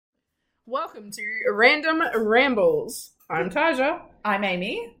Welcome to Random Rambles. I'm Taja. I'm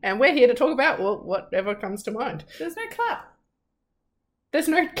Amy. And we're here to talk about, well, whatever comes to mind. There's no clap. There's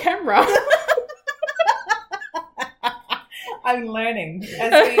no camera. I'm learning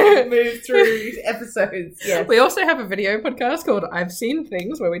as we move through episodes. Yes. We also have a video podcast called I've Seen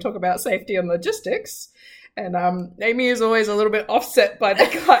Things, where we talk about safety and logistics. And Amy is always a little bit offset by the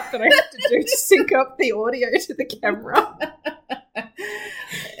cut that I have to do to sync up the audio to the camera.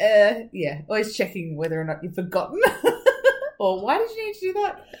 Yeah, always checking whether or not you've forgotten. Or why did you need to do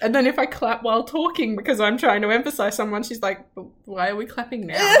that? And then if I clap while talking because I'm trying to emphasize someone, she's like, why are we clapping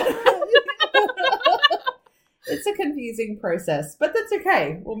now? It's a confusing process, but that's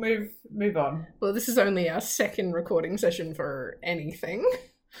okay. We'll move on. Well, this is only our second recording session for anything.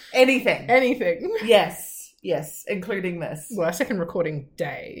 Anything. Yes, including this. Well, our second recording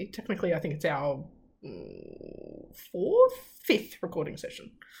day. Technically, I think it's our fifth recording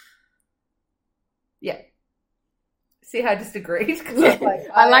session. Yeah. See how I just agreed?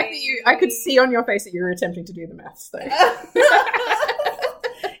 I like that I could see on your face that you were attempting to do the maths, though.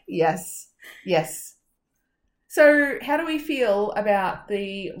 Yes. So, how do we feel about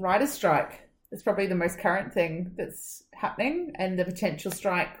the writer's strike? It's probably the most current thing that's happening, and the potential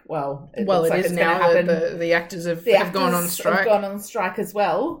strike. It is now that the actors have gone on strike. Have gone on strike as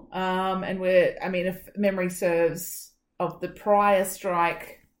well. And if memory serves, of the prior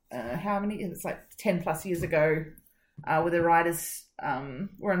strike, how many? It's like 10 plus years ago, where the writers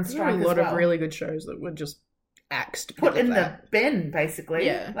were on strike. There were a lot of really good shows that were just axed, put in the bin, basically.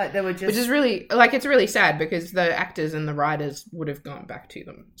 Yeah, like they were just, which is really it's really sad because the actors and the writers would have gone back to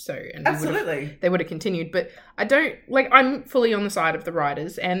them. Absolutely, they would have continued. But I don't I'm fully on the side of the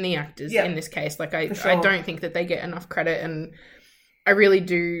writers and the actors in this case. I don't think that they get enough credit, and I really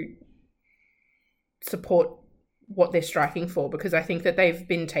do support what they're striking for, because I think that they've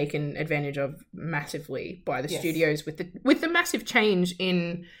been taken advantage of massively by the studios with the massive change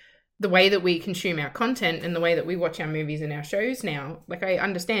in the way that we consume our content and the way that we watch our movies and our shows now. I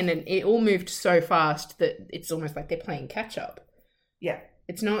understand, and it all moved so fast that it's almost like they're playing catch up. Yeah.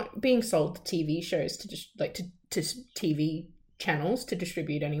 It's not being sold to TV shows to just to TV channels to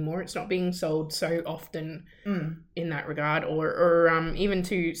distribute anymore. It's not being sold so often in that regard, or even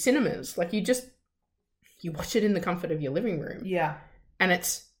to cinemas. You watch it in the comfort of your living room. Yeah. And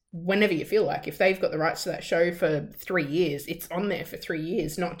it's whenever you feel like. If they've got the rights to that show for 3 years, it's on there for 3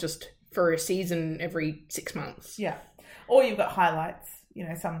 years, not just for a season every 6 months. Yeah. Or you've got highlights.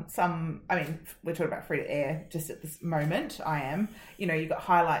 We're talking about free to air just at this moment. You've got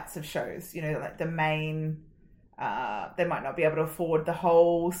highlights of shows, like the main, they might not be able to afford the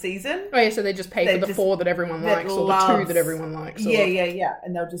whole season. Oh, yeah, so they just pay for the 4 that everyone likes, or the 2 that everyone likes. Yeah.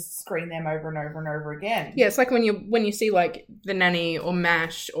 And they'll just screen them over and over and over again. Yeah, it's like when you see The Nanny or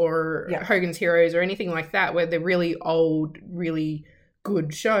MASH or Hogan's Heroes or anything like that, where they're really old, really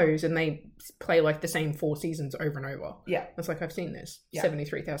good shows, and they play the same 4 seasons over and over. Yeah. It's I've seen this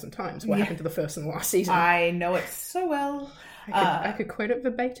 73,000 times. What happened to the first and last season? I know it so well. I could quote it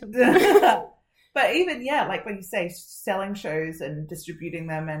verbatim. But even, when you say selling shows and distributing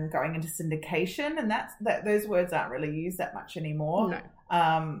them and going into syndication, and those words aren't really used that much anymore.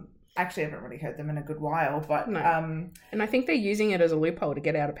 No. Actually, I haven't really heard them in a good while, but... No. And I think they're using it as a loophole to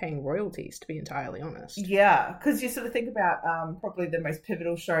get out of paying royalties, to be entirely honest. Yeah, because you sort of think about probably the most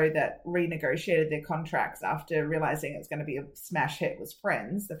pivotal show that renegotiated their contracts after realising it was going to be a smash hit was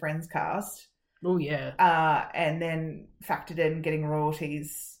Friends, the Friends cast. Oh, yeah. And then factored in getting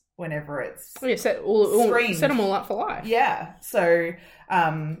royalties whenever it's set them all up for life. Yeah. So,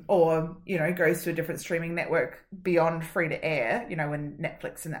 goes to a different streaming network beyond free to air, when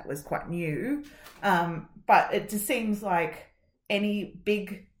Netflix and that was quite new. But it just seems like any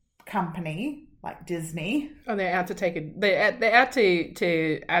big company like Disney. Oh, they're out to take it. They're out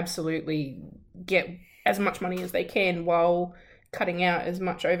to absolutely get as much money as they can while cutting out as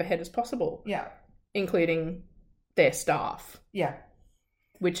much overhead as possible. Yeah. Including their staff. Yeah.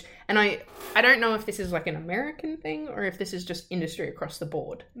 And I don't know if this is an American thing or if this is just industry across the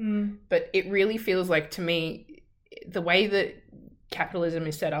board. But it really feels like, to me, the way that capitalism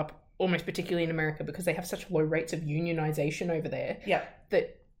is set up, almost particularly in America, because they have such low rates of unionization over there,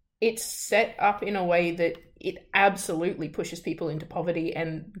 that it's set up in a way that it absolutely pushes people into poverty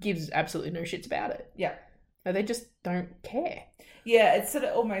and gives absolutely no shits about it. Yeah. They just don't care. Yeah, it's sort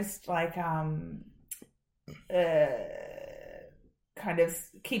of almost like... kind of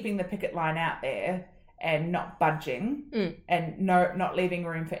keeping the picket line out there and not budging and not leaving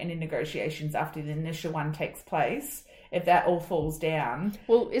room for any negotiations after the initial one takes place, if that all falls down.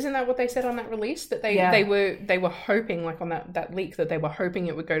 Well, isn't that what they said on that release? That they were hoping, like on that leak, that they were hoping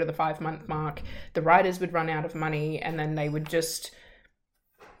it would go to the 5-month mark, the writers would run out of money, and then they would just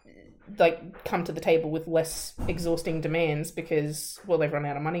like come to the table with less exhausting demands because, well, they've run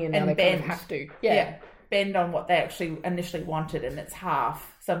out of money and now they kind of have to. Yeah. Bend on what they actually initially wanted, and it's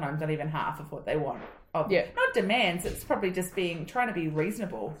half, sometimes not even half of what they want. Not demands, it's probably just trying to be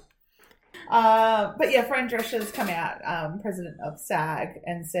reasonable. But yeah, Fran Drescher's come out, president of SAG,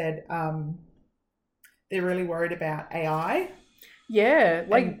 and said they're really worried about AI. Yeah,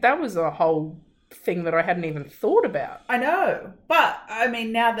 that was a whole thing that I hadn't even thought about. I know, but I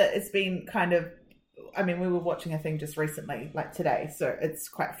mean, now that it's been we were watching a thing just recently, like today, so it's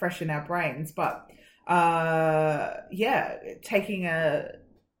quite fresh in our brains, but taking a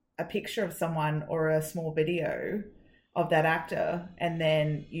picture of someone or a small video of that actor, and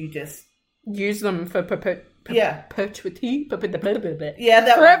then you just use them for perpetuity,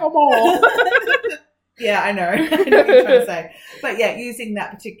 forevermore. Yeah, I know. I know what you're trying to say. But yeah, using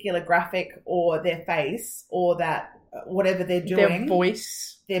that particular graphic or their face or that whatever they're doing, their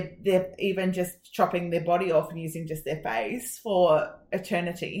voice, they're even just chopping their body off and using just their face for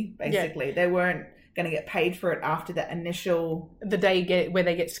eternity. Basically, they weren't going to get paid for it after the initial where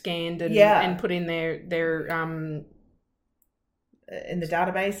they get scanned and put in their in the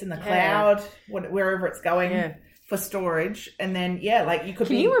database in the cloud, wherever it's going for storage, and then you could.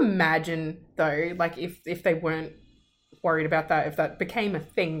 Can you imagine though, like if they weren't worried about that, if that became a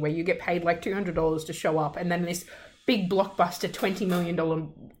thing where you get paid like $200 to show up, and then this big blockbuster $20 million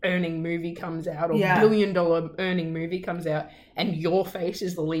earning movie comes out, or $1 billion earning movie comes out, and your face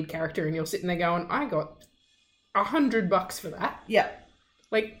is the lead character, and you're sitting there going, I got $100 for that. Yeah.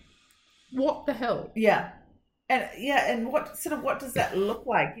 Like, what the hell? Yeah. And what does that look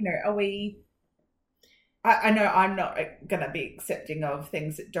like? You know, are we... I know I'm not going to be accepting of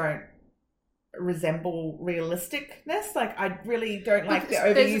things that don't resemble realisticness. Like, I really don't like the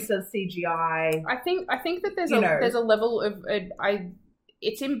overuse of CGI. I think that there's a level of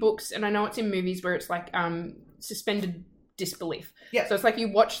it's in books, and I know it's in movies where it's like suspended disbelief. Yeah. So it's like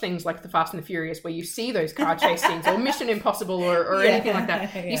you watch things like The Fast and the Furious where you see those car chase scenes, or Mission Impossible, or anything like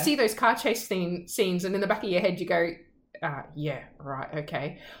that. Yeah. You see those car chase scenes, and in the back of your head you go, yeah, right,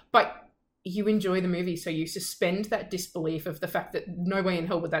 okay. But you enjoy the movie, so you suspend that disbelief of the fact that no way in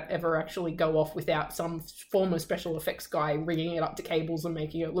hell would that ever actually go off without some form of special effects guy rigging it up to cables and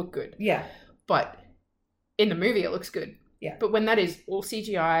making it look good. Yeah. But in the movie it looks good. Yeah. But when that is all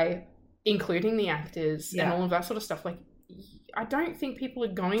CGI, including the actors and all of that sort of stuff, like, I don't think people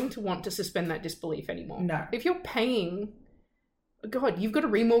are going to want to suspend that disbelief anymore. No. If you're paying... God, you've got to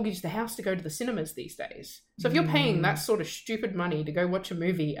remortgage the house to go to the cinemas these days. So if you're paying that sort of stupid money to go watch a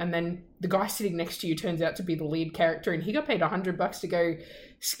movie, and then the guy sitting next to you turns out to be the lead character, and he got paid $100 to go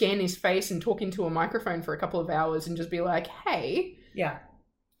scan his face and talk into a microphone for a couple of hours and just be like, hey,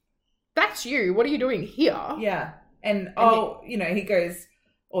 that's you. What are you doing here? Yeah. And he goes,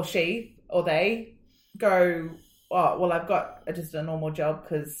 or she, or they go, oh, well, I've got just a normal job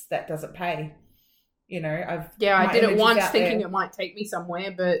because that doesn't pay. You know, I did it once thinking it might take me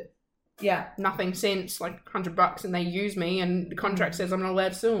somewhere, but nothing since, like $100, and they use me, and the contract says I'm not allowed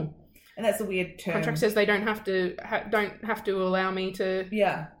to sue them. And that's a weird term. Contract says they don't have to allow me to.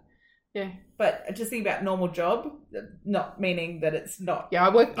 Yeah. Yeah. But just think about normal job, not meaning that it's not. Yeah,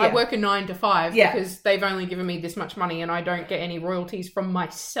 I work a 9 to 5 because they've only given me this much money, and I don't get any royalties from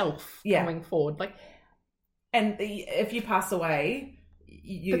myself going forward. Like, and if you pass away,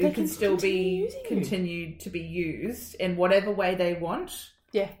 you can still be continued to be used in whatever way they want.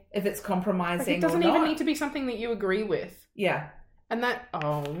 Yeah. If it's compromising, it doesn't even need to be something that you agree with. Yeah. And that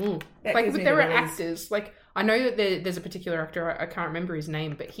like there are actors, like I know that there's a particular actor, I can't remember his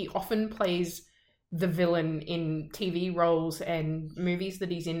name, but he often plays the villain in TV roles and movies that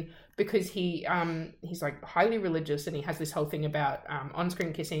he's in because he's like highly religious, and he has this whole thing about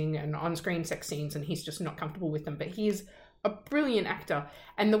on-screen kissing and on-screen sex scenes, and he's just not comfortable with them. But he is a brilliant actor,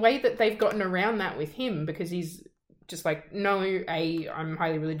 and the way that they've gotten around that with him, because he's just like, no, I'm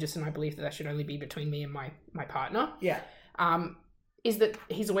highly religious and I believe that should only be between me and my partner. Yeah. Is that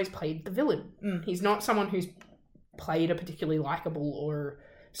he's always played the villain. He's not someone who's played a particularly likable or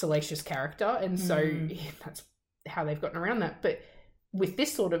salacious character, and so that's how they've gotten around that. But with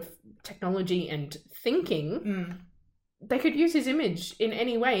this sort of technology and thinking, they could use his image in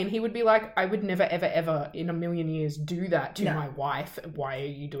any way, and he would be like, I would never, ever, ever in a million years do that to my wife. Why are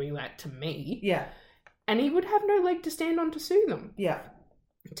you doing that to me? Yeah. And he would have no leg to stand on to sue them. Yeah.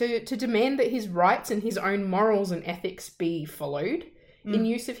 To demand that his rights and his own morals and ethics be followed in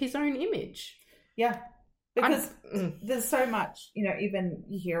use of his own image. Yeah. Because there's so much, even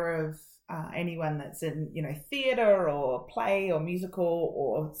you hear of anyone that's in, theatre or play or musical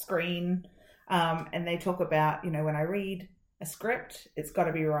or screen, and they talk about, when I read a script, it's got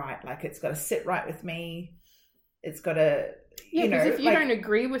to be right. Like, it's got to sit right with me. It's got to, because if you don't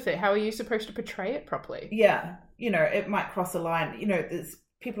agree with it, how are you supposed to portray it properly? Yeah. It might cross a line. There's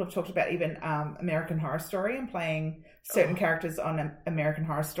people have talked about even American Horror Story and playing certain characters on American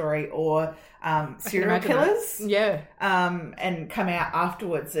Horror Story or serial killers. That. Yeah. And come out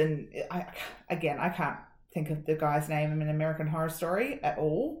afterwards. And I can't think of the guy's name in American Horror Story at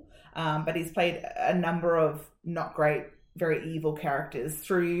all. But he's played a number of not great, very evil characters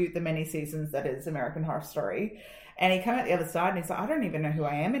through the many seasons that is American Horror Story. And he came out the other side and he's like, I don't even know who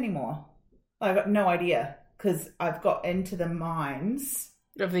I am anymore. I've got no idea because I've got into the minds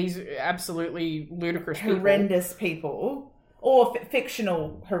of these absolutely ludicrous horrendous people or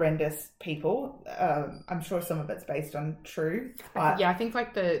fictional horrendous people. I'm sure some of it's based on truth. But I think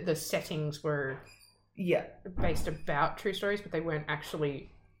like the settings were based about true stories, but they weren't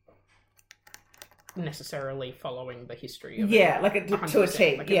actually necessarily following the history of it. Like to a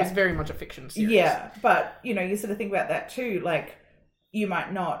T. Like it was very much a fiction series. Yeah, but you sort of think about that too. Like you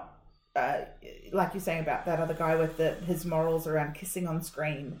might not like you're saying about that other guy with his morals around kissing on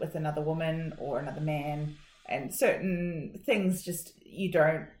screen with another woman or another man, and certain things just you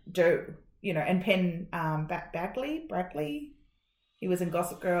don't do, and Penn Bradley, he was in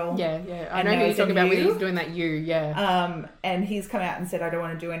Gossip Girl. Yeah, I know who you're talking about when he's doing that and he's come out and said, I don't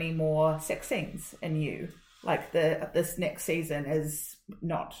want to do any more sex scenes in You. Like this next season is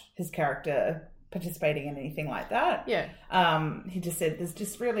not his character participating in anything like that. He just said there's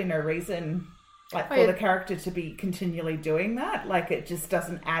just really no reason for the character to be continually doing that. Like it just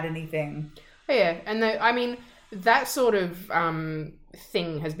doesn't add anything. And that sort of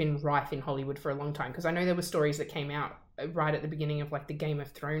thing has been rife in Hollywood for a long time, because I know there were stories that came out right at the beginning of like the Game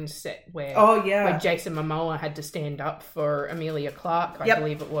of Thrones set where Jason Momoa had to stand up for Emilia Clarke, I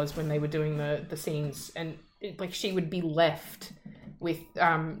believe it was, when they were doing the scenes, and she would be left with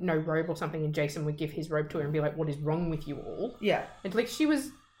no robe or something, and Jason would give his robe to her and be like, what is wrong with you all? And she was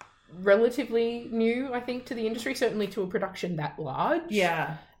relatively new, I think, to the industry, certainly to a production that large.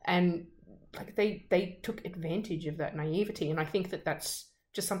 And they took advantage of that naivety, and I think that that's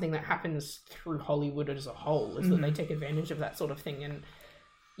just something that happens through Hollywood as a whole, is that they take advantage of that sort of thing, and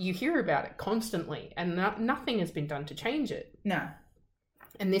you hear about it constantly, and nothing has been done to change it. No.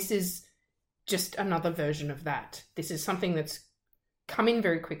 And this is just another version of that. This is something that's come in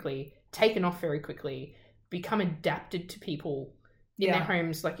very quickly, taken off very quickly, become adapted to people in their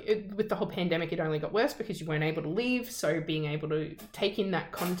homes. With the whole pandemic, it only got worse because you weren't able to leave, so being able to take in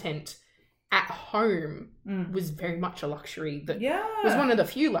that content at home was very much a luxury that was one of the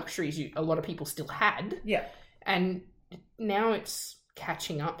few luxuries a lot of people still had. And now it's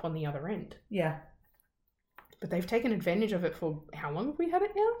catching up on the other end. But they've taken advantage of it for, how long have we had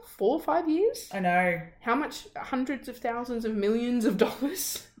it now? 4 or 5 years? I know. How much? Hundreds of thousands of millions of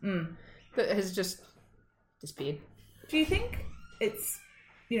dollars that has just disappeared. Do you think it's,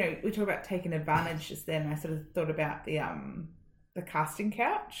 we talk about taking advantage just then. I sort of thought about the casting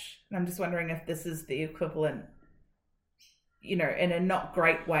couch, and I'm just wondering if this is the equivalent, in a not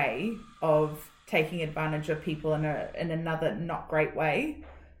great way of taking advantage of people in another not great way.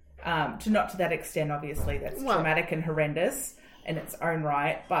 Not to that extent, obviously, that's traumatic and horrendous in its own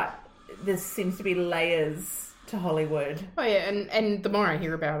right, but there seems to be layers to Hollywood. And the more I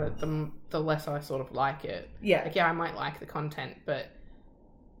hear about it, the less I sort of like it. I might like the content, but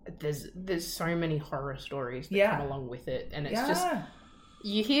there's so many horror stories that come along with it, and it's just,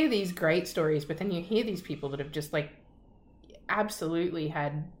 you hear these great stories, but then you hear these people that have just absolutely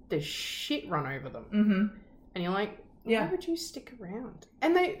had the shit run over them, and you're like, why would you stick around?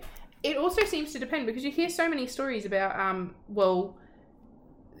 And it also seems to depend, because you hear so many stories about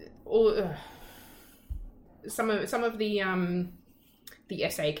some of the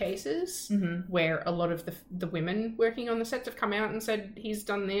SA cases where a lot of the women working on the sets have come out and said, he's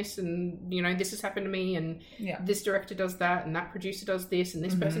done this, and this has happened to me, and this director does that, and that producer does this, and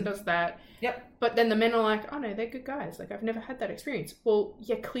this person does that. But then the men are like, oh no, they're good guys, I've never had that experience. Well,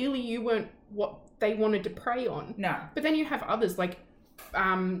 clearly you weren't what they wanted to prey on. No. But then you have others like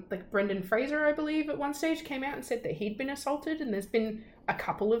Brendan Fraser, I believe, at one stage came out and said that he'd been assaulted, and there's been a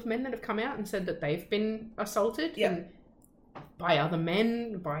couple of men that have come out and said that they've been assaulted. And by other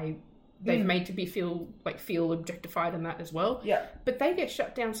men, they've made to be feel objectified and that as well. But they get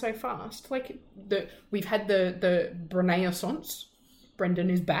shut down so fast. We've had the Renaissance. Brendan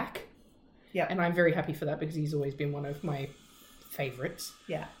is back. And I'm very happy for that, because he's always been one of my favourites.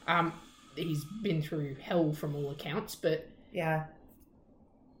 he's been through hell from all accounts, but yeah,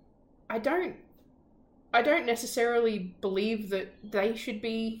 I don't necessarily believe that they should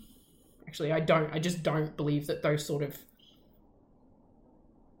be. Actually, I just don't believe that those sort of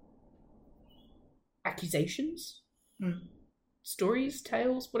accusations, stories,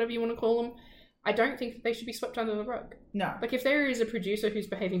 tales, whatever you want to call them, I don't think that they should be swept under the rug. No. Like, if there is a producer who's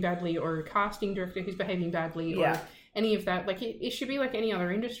behaving badly, or a casting director who's behaving badly, or any of that, like, it should be like any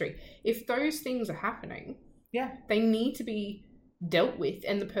other industry. If those things are happening, they need to be dealt with,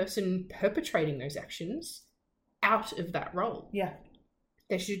 and the person perpetrating those actions out of that role. Yeah.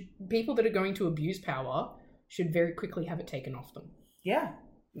 There should, people that are going to abuse power should very quickly have it taken off them. Yeah.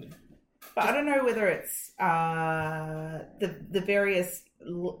 But I don't know whether it's the various,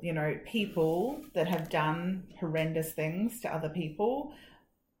 you know, people that have done horrendous things to other people.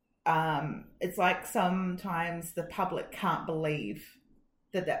 It's like sometimes the public can't believe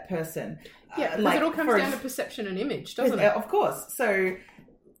that person. Yeah, because it all comes down to perception and image, doesn't it? Of course. So,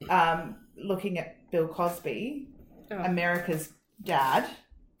 looking at Bill Cosby, America's dad.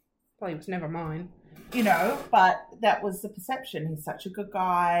 Well, he was never mine. You know, but that was the perception. He's such a good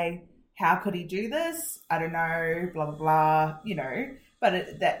guy. How could he do this? I don't know, blah, blah, blah, you know.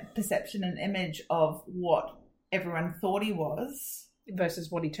 But that perception and image of what everyone thought he was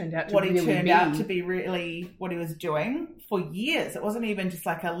versus what he turned out to what be really what he was doing for years. It wasn't even just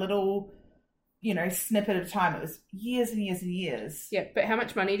like a little, you know, snippet of time. It was years and years and years. Yeah, but how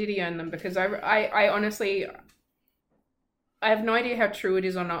much money did he earn them? Because I honestly, I have no idea how true it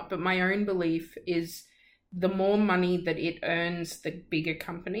is or not, but my own belief is the more money that it earns the bigger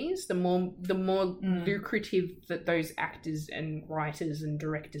companies, the more lucrative that those actors and writers and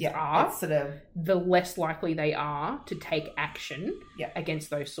directors are, the less likely they are to take action against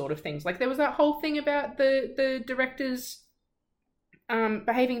those sort of things. Like, there was that whole thing about the directors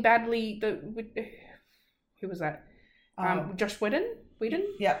behaving badly. Who was that? Josh Whedon?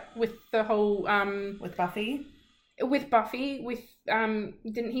 Yeah. With the whole... with Buffy? With Buffy.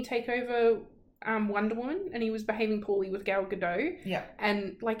 Didn't he take over... Wonder Woman, and he was behaving poorly with Gal Gadot. Yeah.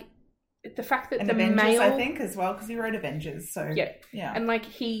 And, like, the fact that the Avengers, male... I think, as well, because he wrote Avengers, so... Yeah. And, like,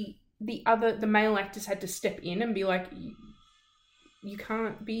 the male actors had to step in and be like, you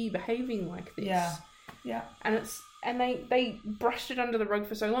can't be behaving like this. Yeah. Yeah. And they brushed it under the rug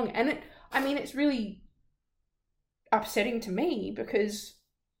for so long. And it's really upsetting to me, because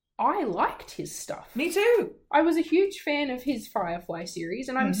I liked his stuff. Me too. I was a huge fan of his Firefly series,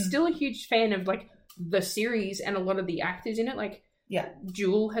 and I'm still a huge fan of, like, the series and a lot of the actors in it. Like,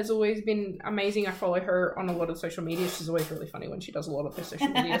 Jewel has always been amazing. I follow her on a lot of social media. She's always really funny when she does a lot of her social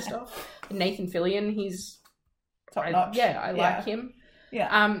media stuff. Nathan Fillion, he's top notch. I like him.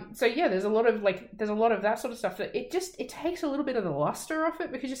 Yeah. So yeah, there's a lot of that sort of stuff that it takes a little bit of the luster off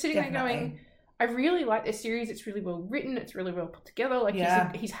it, because you're sitting there going, I really like this series. It's really well written. It's really well put together. Like,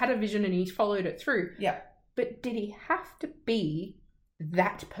 he's had a vision and he's followed it through. Yeah. But did he have to be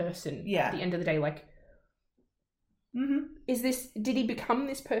that person at the end of the day? Like, did he become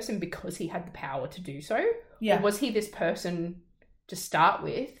this person because he had the power to do so? Yeah. Or was he this person to start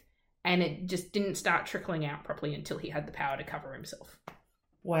with, and it just didn't start trickling out properly until he had the power to cover himself?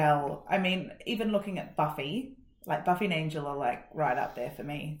 Well, I mean, even looking at Buffy... Like, Buffy and Angel are, like, right up there for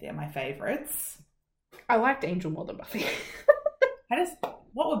me. They're my favourites. I liked Angel more than Buffy.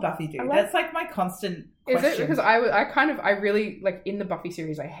 What would Buffy do? That's, like, my constant question. Is it? Because I really, like, in the Buffy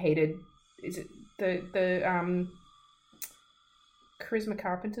series, I hated... Is it the Charisma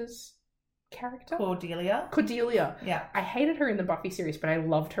Carpenter's character? Cordelia. Yeah. I hated her in the Buffy series, but I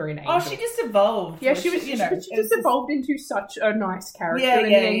loved her in Angel. Oh, she just evolved. Yeah, she just evolved into such a nice character in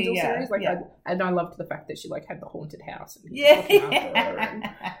the Angel series. Like, and I loved the fact that she, like, had the haunted house. And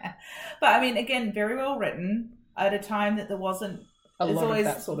But, I mean, again, very well written at a time that there wasn't... There's always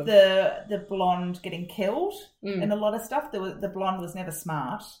that sort of... the blonde getting killed in a lot of stuff. The blonde was never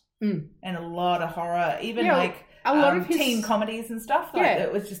smart. And a lot of horror. Even, a lot of his teen comedies and stuff.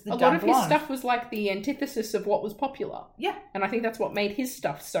 It was just the dumb blonde. A lot of his stuff was like the antithesis of what was popular. Yeah. And I think that's what made his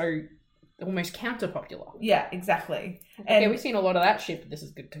stuff so almost counter-popular. Yeah, exactly. And we've seen a lot of that shit, but this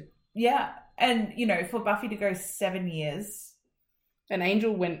is good too. Yeah. And, you know, for Buffy to go 7 years. And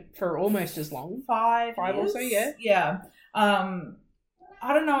Angel went for almost as long. 5 years? Also, yeah. Yeah.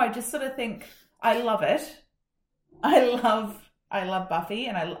 I don't know. I just sort of think I love it. I love Buffy,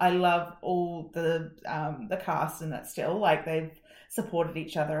 and I love all the cast and that still. Like, they've supported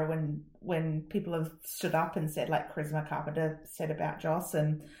each other when people have stood up and said, like Charisma Carpenter said about Joss,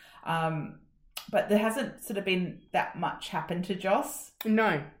 and but there hasn't sort of been that much happen to Joss.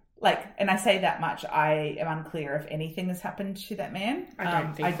 No. like, and I say that much, I am unclear if anything has happened to that man. I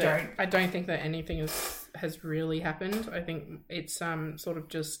don't think that anything has really happened. I think it's sort of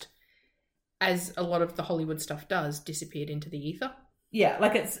just, as a lot of the Hollywood stuff does, disappeared into the ether. Yeah,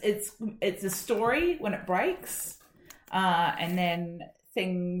 like it's a story when it breaks, and then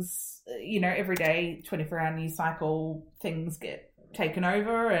things, every day, 24-hour news cycle, things get taken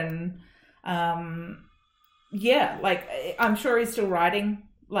over, and like I'm sure he's still writing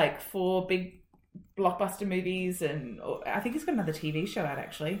like for big blockbuster movies, and I think he's got another TV show out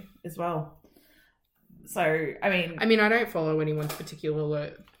actually as well. So I mean, I don't follow anyone's particular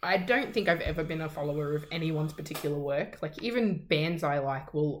work. I don't think I've ever been a follower of anyone's particular work. Like, even bands I like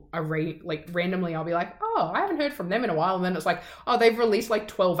randomly I'll be like, oh, I haven't heard from them in a while, and then it's like, oh, they've released like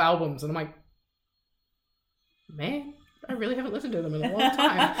 12 albums, and I'm like, man, I really haven't listened to them in a long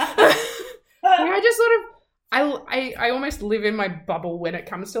time. I just sort of, I almost live in my bubble when it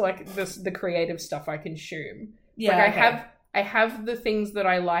comes to like the creative stuff I consume. Yeah, like I have the things that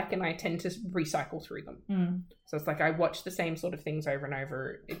I like, and I tend to recycle through them. Mm. So it's like I watch the same sort of things over and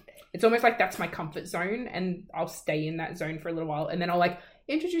over. It's almost like that's my comfort zone, and I'll stay in that zone for a little while, and then I'll like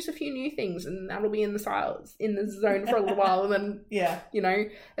introduce a few new things, and that'll be in the zone for a little while, and then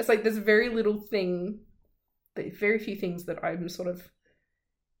it's like there's very few things that I'm sort of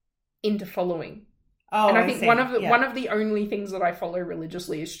into following. Oh, and I think one of the only things that I follow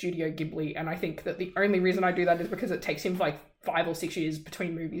religiously is Studio Ghibli, and I think that the only reason I do that is because it takes him like 5 or 6 years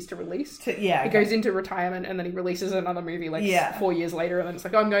between movies to release. He goes into retirement, and then he releases another movie 4 years later, and then it's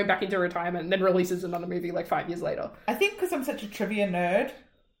like, oh, I'm going back into retirement, and then releases another movie like 5 years later. I think because I'm such a trivia nerd,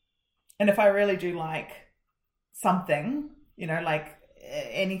 and if I really do like something, like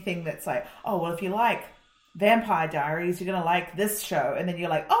anything that's like, oh, well, if you like Vampire Diaries, you're going to like this show. And then you're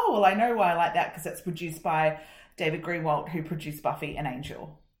like, oh, well, I know why I like that, because it's produced by David Greenwald, who produced Buffy and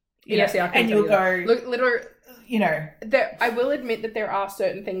Angel. And you'll go, look, literally, I will admit that there are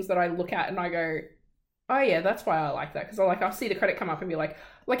certain things that I look at and I go, oh yeah, that's why I like that. Because I'll see the credit come up and be like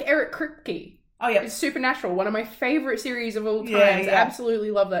Eric Kripke. Oh yeah, it's Supernatural, one of my favorite series of all time. I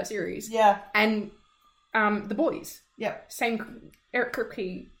absolutely love that series. Yeah, and The Boys. Yep, same Eric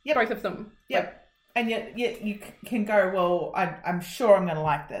Kripke. Yep. Both of them. Yep. And yet you can go, well, I'm sure I'm going to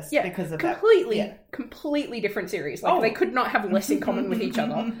like this because of completely different series. Like, they could not have less in common with each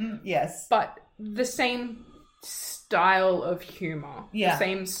other. Yes. But the same style of humor, the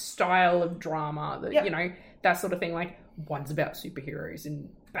same style of drama, that sort of thing. Like, one's about superheroes and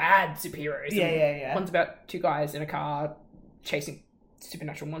bad superheroes. Yeah. One's about 2 guys in a car chasing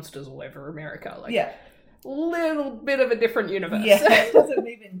supernatural monsters all over America. Like, little bit of a different universe. Yeah, it doesn't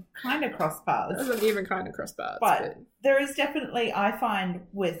even kind of cross paths. But there is definitely, I find,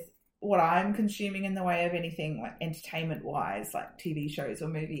 with what I'm consuming in the way of anything like entertainment-wise, like TV shows or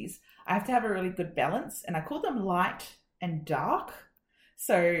movies, I have to have a really good balance, and I call them light and dark.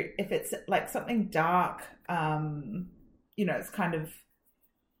 So if it's like something dark, it's kind of,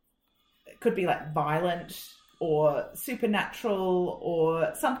 it could be like violent or supernatural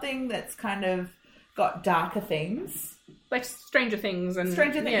or something that's kind of got darker themes, like Stranger Things like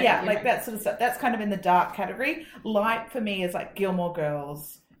that sort of stuff. That's kind of in the dark category. Light for me is like Gilmore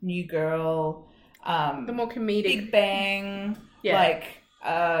Girls, New Girl, the more comedic, Big Bang,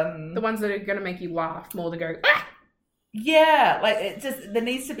 the ones that are going to make you laugh more than go ah! Like it just, there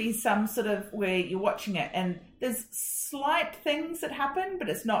needs to be some sort of where you're watching it and there's slight things that happen, but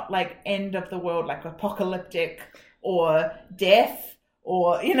it's not like end of the world, like apocalyptic or death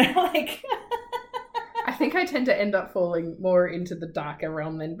or I think I tend to end up falling more into the darker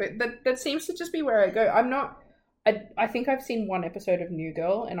realm then, but that seems to just be where I go. I think I've seen one episode of New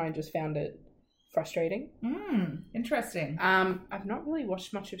Girl and I just found it frustrating. Interesting. I've not really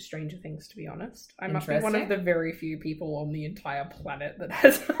watched much of Stranger Things, to be honest. I must be one of the very few people on the entire planet that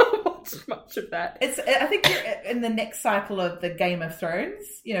has not watched much of that. I think you're in the next cycle of the Game of Thrones,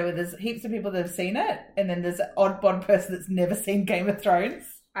 where there's heaps of people that have seen it, and then there's an odd bod person that's never seen Game of Thrones.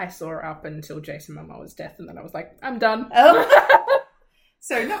 I saw up until Jason Momoa's death, and then I was like, I'm done. Oh.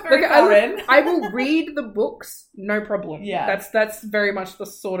 So not very far in. I will read the books, no problem. Yeah, that's very much the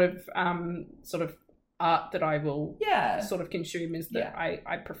sort of art that I will sort of consume. Is that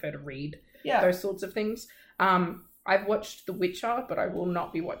I prefer to read those sorts of things. I've watched The Witcher, but I will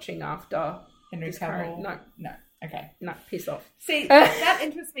not be watching after Henry Cavill. No. Okay, no, piss off. See, that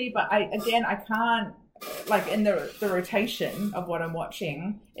interests me, but I can't. Like in the rotation of what I'm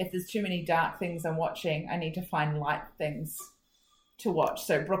watching, if there's too many dark things I'm watching, I need to find light things to watch.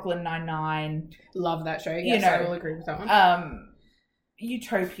 So Brooklyn Nine-Nine. Love that show. Yes, I will agree with that one.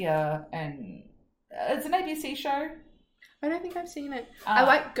 Utopia, and it's an ABC show. I don't think I've seen it. I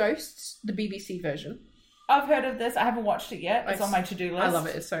like Ghosts, the BBC version. I've heard of this. I haven't watched it yet. It's on my to-do list. I love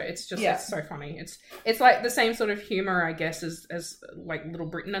it. It's so funny. It's like the same sort of humor, I guess, as like Little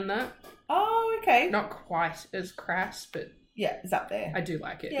Britain and that. Oh, okay. Not quite as crass, but yeah, it's up there. I do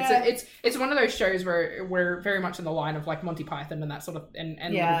like it. Yeah. It's one of those shows where we're very much in the line of like Monty Python and that sort of and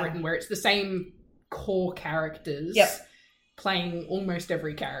Little Britain, where it's the same core characters playing almost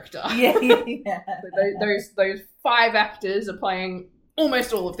every character. Yeah. those 5 actors are playing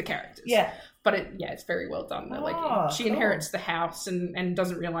almost all of the characters. Yeah. But it's very well done. Like she inherits the house and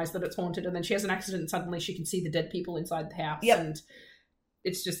doesn't realize that it's haunted, and then she has an accident and suddenly she can see the dead people inside the house. Yep. And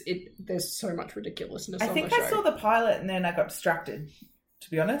it's just there's so much ridiculousness. I think I saw the pilot and then I got distracted. To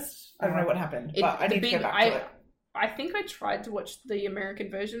be honest, I don't know what happened, but I need to go back to it. I think I tried to watch the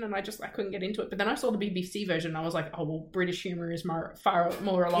American version and I couldn't get into it. But then I saw the BBC version and I was like, oh, well, British humour is far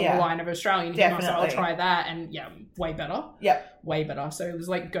more along the line of Australian humour, so I'll try that. And way better. Yep. Way better. So it was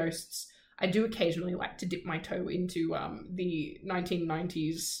like Ghosts. I do occasionally like to dip my toe into the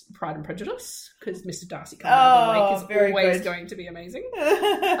 1990s Pride and Prejudice because Mr. Darcy Carmichael is always going to be amazing.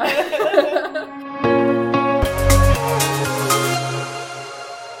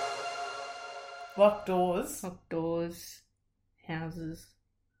 Locked doors. Locked doors. Houses.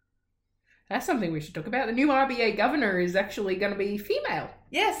 That's something we should talk about. The new RBA governor is actually going to be female.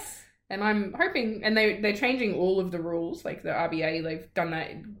 Yes. And I'm hoping, and they're changing all of the rules, like the RBA, they've done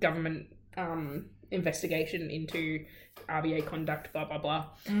that government investigation into RBA conduct, blah, blah, blah.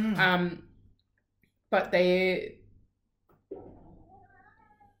 But they...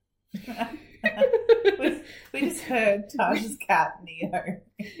 we just heard Taj's cat, Neo.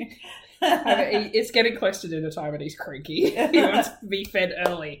 It's getting close to dinner time and he's cranky. He wants to be fed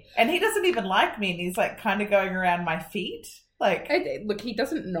early. And he doesn't even like me, and he's like kind of going around my feet. Like, look, he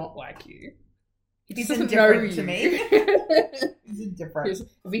doesn't not like you. He's indifferent to me. He's indifferent.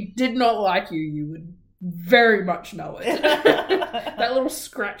 If he did not like you, you would very much know it. That little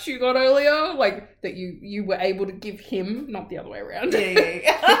scratch you got earlier, like that you were able to give him, not the other way around. Yeah.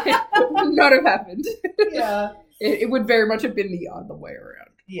 It would not have happened. Yeah. It would very much have been the other way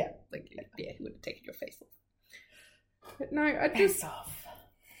around. Yeah. Like, he would have taken your face off. But no,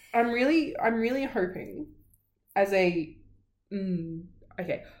 I'm really hoping as a...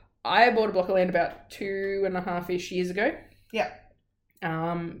 okay. I bought a block of land about 2.5-ish years ago. Yeah.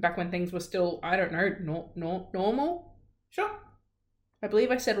 Back when things were still, I don't know, normal. Sure. I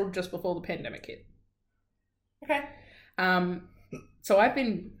believe I settled just before the pandemic hit. Okay. So I've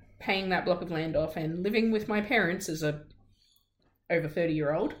been paying that block of land off and living with my parents as a over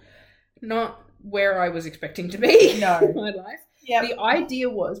 30-year-old. Not where I was expecting to be in my life. Yep. The idea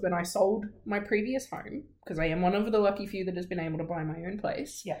was when I sold my previous home, because I am one of the lucky few that has been able to buy my own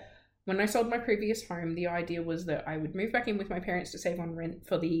place. Yeah. When I sold my previous home, the idea was that I would move back in with my parents to save on rent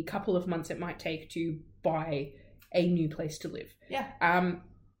for the couple of months it might take to buy a new place to live. Yeah.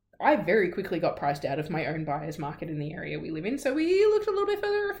 I very quickly got priced out of my own buyer's market in the area we live in, so we looked a little bit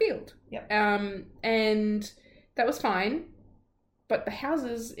further afield. Yep. And that was fine, but the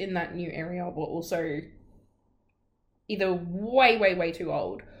houses in that new area were also either way, way, way too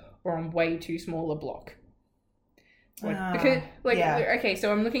old or on way too small a block. Okay,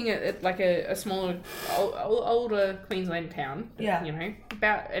 so I'm looking at like a smaller, older Queensland town. Yeah. You know,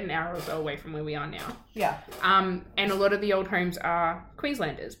 about an hour or so away from where we are now. Yeah. And a lot of the old homes are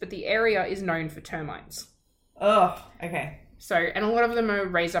Queenslanders, but the area is known for termites. Oh, okay. So, and a lot of them are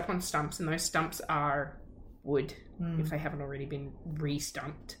raised up on stumps, and those stumps are wood, if they haven't already been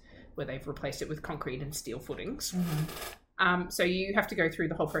re-stumped, where they've replaced it with concrete and steel footings. Mm-hmm. So you have to go through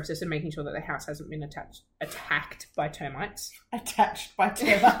the whole process of making sure that the house hasn't been attacked by termites. Attached by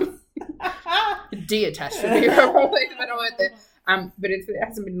termites. Detached would be probably the better word there. But it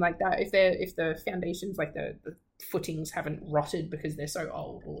hasn't been like that. If the foundations, like the footings, haven't rotted because they're so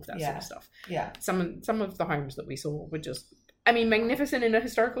old, all of that sort of stuff. Yeah. Some of the homes that we saw were just, I mean, magnificent in a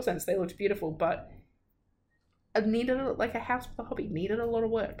historical sense. They looked beautiful, but like a house with a hobby needed a lot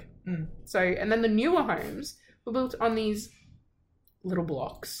of work. So, and then the newer homes were built on these little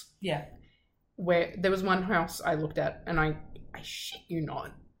blocks. Yeah. Where there was one house I looked at, and I shit you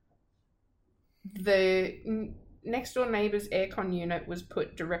not, the next door neighbour's aircon unit was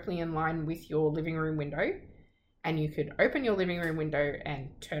put directly in line with your living room window, and you could open your living room window and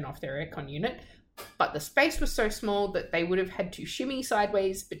turn off their aircon unit, but the space was so small that they would have had to shimmy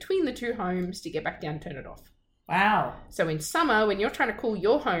sideways between the two homes to get back down and turn it off. Wow. So in summer, when you're trying to cool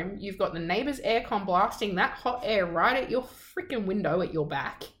your home, you've got the neighbour's aircon blasting that hot air right at your freaking window at your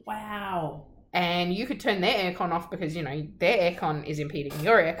back. Wow. And you could turn their aircon off because, you know, their aircon is impeding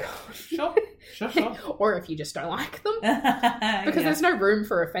your aircon. Sure. Or if you just don't like them. Because there's no room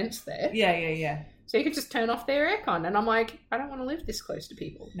for a fence there. Yeah. So you could just turn off their aircon. And I'm like, I don't want to live this close to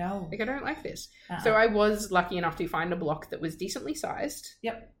people. No. Like, I don't like this. So I was lucky enough to find a block that was decently sized.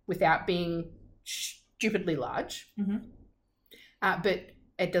 Yep. Without being stupidly large. Mm-hmm. But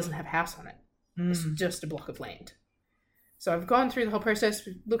it doesn't have a house on it. It's just a block of land. So I've gone through the whole process,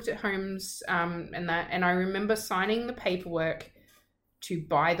 looked at homes and I remember signing the paperwork to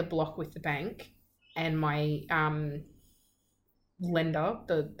buy the block with the bank, and my lender,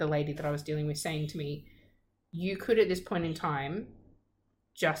 the lady that I was dealing with, saying to me, you could at this point in time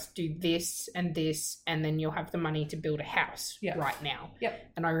just do this, and then you'll have the money to build a house right now.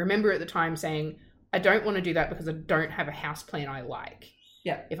 Yep. And I remember at the time saying, I don't want to do that because I don't have a house plan I like.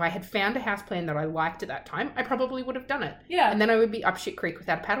 Yeah. If I had found a house plan that I liked at that time, I probably would have done it. Yeah. And then I would be up shit creek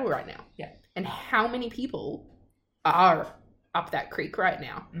without a paddle right now. Yeah. And how many people are up that creek right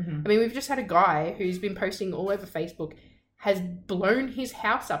now? Mm-hmm. I mean, we've just had a guy who's been posting all over Facebook, has blown his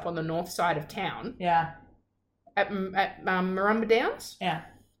house up on the north side of town. Yeah. At Marumba Downs. Yeah.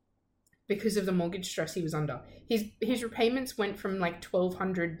 Because of the mortgage stress he was under. His repayments went from like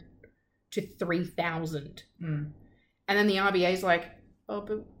 $1,200 to $3,000. Mm. And then the RBA's like, oh,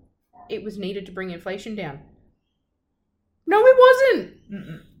 but it was needed to bring inflation down. No, it wasn't.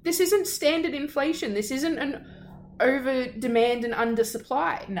 Mm-mm. This isn't standard inflation. This isn't an over demand and under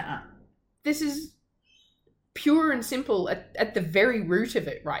supply. Nah. This is pure and simple at the very root of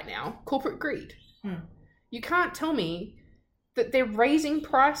it right now. Corporate greed. You can't tell me that they're raising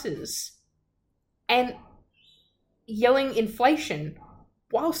prices and yelling inflation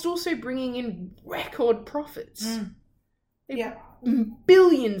whilst also bringing in record profits. Yeah.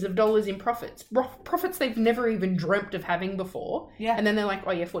 Billions of dollars in profits they've never even dreamt of having before. Yeah. And then they're like,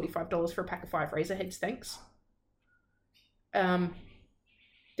 oh yeah, $45 for a pack of 5 razor heads, thanks. They're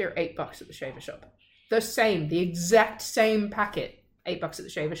 $8 at the shaver shop. The exact same packet, $8 at the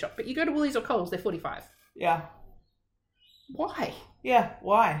shaver shop. But you go to Woolies or Coles, they're $45. Yeah. Why? Yeah,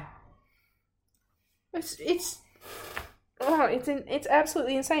 why? It's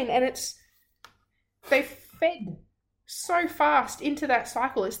absolutely insane. And they fed so fast into that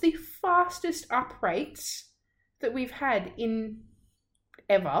cycle. It's the fastest up rates that we've had in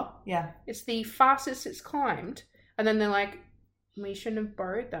ever. Yeah. It's the fastest it's climbed. And then they're like, we shouldn't have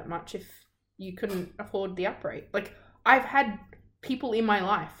borrowed that much if you couldn't afford the up rate. Like, I've had people in my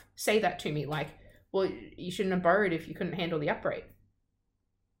life say that to me, like, well, you shouldn't have borrowed if you couldn't handle the up rate.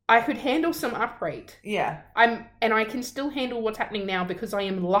 I could handle some up rate. Yeah. And I can still handle what's happening now because I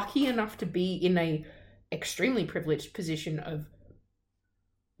am lucky enough to be in a extremely privileged position of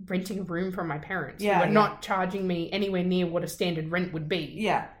renting a room from my parents who are not charging me anywhere near what a standard rent would be.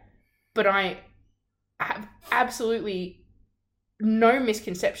 Yeah. But I have absolutely no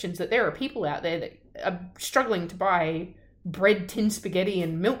misconceptions that there are people out there that are struggling to buy bread, tin spaghetti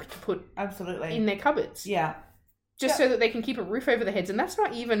and milk to put in their cupboards. Yeah. Just so that they can keep a roof over their heads. And that's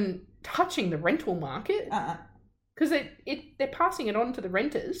not even touching the rental market. Because they're passing it on to the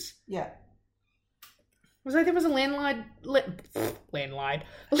renters. Yeah. It was like there was a landlord. Landlord.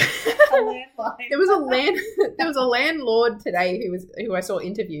 There was a landlord today who I saw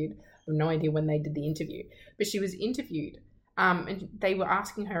interviewed. I have no idea when they did the interview, but she was interviewed. And they were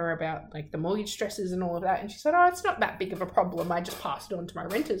asking her about like the mortgage stresses and all of that, and she said, "Oh, it's not that big of a problem. I just passed it on to my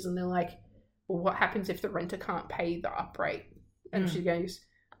renters." And they're like, "Well, what happens if the renter can't pay the up rate?" And she goes,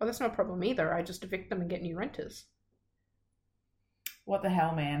 "Oh, that's not a problem either. I just evict them and get new renters." What the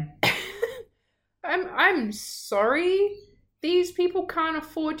hell, man? I'm sorry. These people can't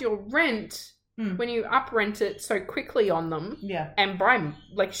afford your rent when you up rent it so quickly on them. Yeah. And by,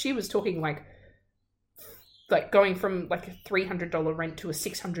 like, she was talking like going from like a $300 rent to a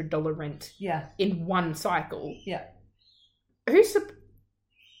 $600 rent. Yeah. In one cycle. Yeah. Who's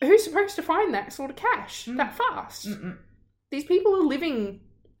supposed to find that sort of cash that fast? These people are living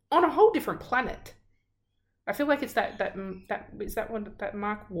on a whole different planet. I feel like it's that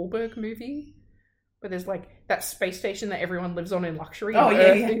Mark Wahlberg movie where there's like that space station that everyone lives on in luxury. Oh,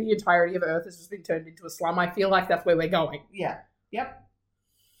 and yeah. The entirety of Earth has just been turned into a slum. I feel like that's where we're going. Yeah. Yep.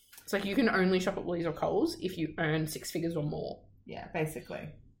 It's like you can only shop at Woolies or Coles if you earn 6 figures or more. Yeah, basically.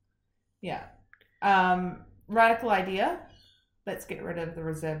 Yeah. Radical idea. Let's get rid of the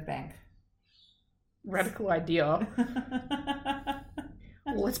Reserve Bank. Radical idea.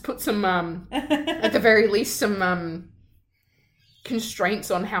 Well, let's put some, at the very least, some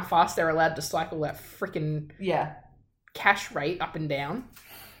constraints on how fast they're allowed to cycle that freaking cash rate up and down.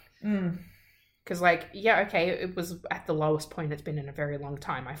 Because, like, yeah, okay, it was at the lowest point it's been in a very long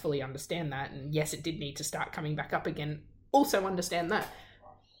time. I fully understand that. And yes, it did need to start coming back up again. Also understand that.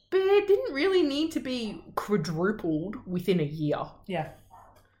 But it didn't really need to be quadrupled within a year. Yeah.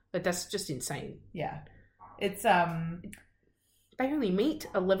 Like, that's just insane. Yeah. It's, They only meet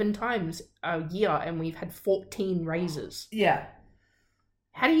 11 times a year and we've had 14 raises. Yeah.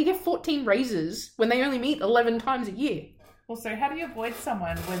 How do you get 14 raises when they only meet 11 times a year? Also, how do you avoid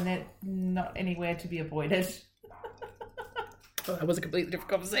someone when they're not anywhere to be avoided? Oh, that was a completely different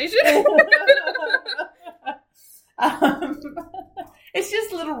conversation. It's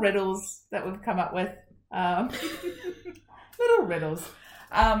just little riddles that we've come up with. Little riddles.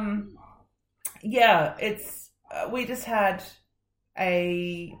 Yeah, it's we just had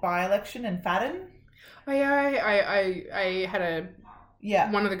a by-election in Fadden. Oh yeah, I had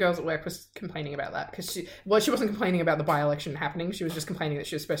one of the girls at work was complaining about that because she wasn't complaining about the by-election happening. She was just complaining that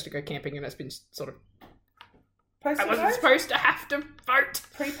she was supposed to go camping and it's been sort of. I wasn't supposed to have to vote.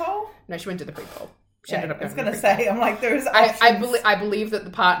 Pre-poll? No, she went to the pre-poll. She ended up going. I was going to say, I'm like, there's options. I believe that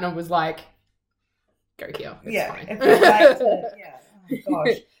the partner was like, go here. It's fine. Oh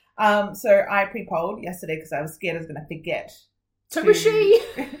gosh. So I pre-polled yesterday because I was scared I was going to forget. So was she.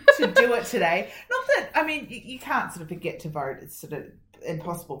 To do it today. Not that, I mean, you can't sort of forget to vote. It's sort of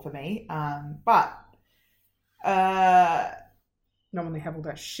impossible for me. But not when they have all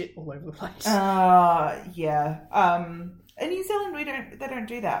that shit all over the place. Yeah. In New Zealand, they don't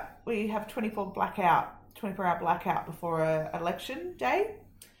do that. We have 24-hour blackout before an election day.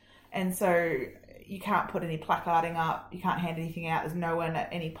 And so you can't put any placarding up. You can't hand anything out. There's no one at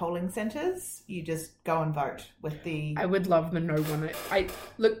any polling centres. You just go and vote with the... I would love the no one.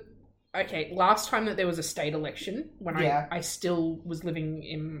 Okay, last time that there was a state election, when I still was living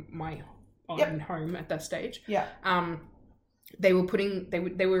in my own home at that stage. Yeah. They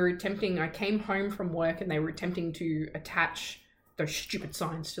were attempting, I came home from work and they were attempting to attach those stupid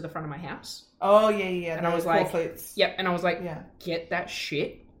signs to the front of my house. Oh, yeah. And I was like, yeah. Get that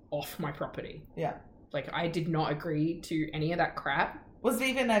shit off my property. Yeah. Like, I did not agree to any of that crap. Was it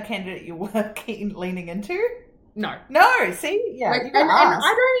even a candidate you were leaning into? No. See? Yeah. Like, and I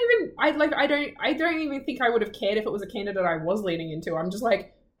don't even think I would have cared if it was a candidate I was leaning into. I'm just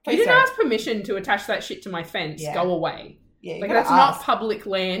like, you didn't ask permission to attach that shit to my fence. Yeah. Go away. Yeah, like, that's not public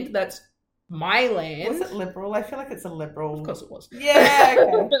land. That's my land. Was it Liberal? I feel like it's a Liberal. Of course it was. Yeah,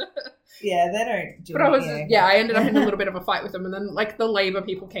 okay. Yeah, they don't do it. I ended up in a little bit of a fight with them. And then, like, the Labour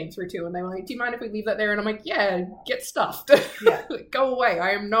people came through too. And they were like, do you mind if we leave that there? And I'm like, yeah, get stuffed. Yeah. Go away.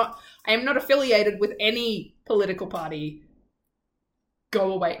 I am not affiliated with any political party.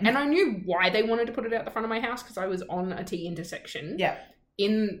 Go away. And I knew why they wanted to put it out the front of my house because I was on a T intersection. Yeah.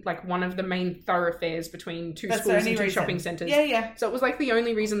 In, like, one of the main thoroughfares between two schools and two shopping centres. Yeah. So it was, like, the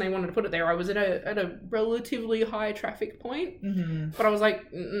only reason they wanted to put it there. I was at a relatively high traffic point. Mm-hmm. But I was like,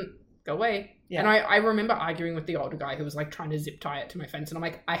 go away. Yeah. And I remember arguing with the older guy who was, like, trying to zip tie it to my fence. And I'm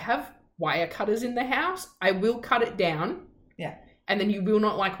like, I have wire cutters in the house. I will cut it down. Yeah. And then you will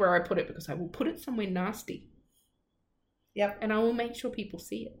not like where I put it because I will put it somewhere nasty. Yep. And I will make sure people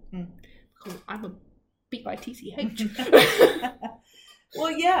see it. Because I'm a bitch. Well,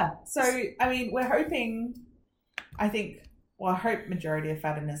 yeah. So, I mean, we're hoping, I hope majority of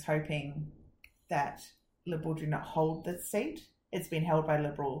Fadden is hoping that Liberal do not hold this seat. It's been held by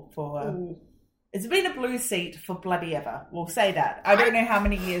Liberal it's been a blue seat for bloody ever. We'll say that. I don't know how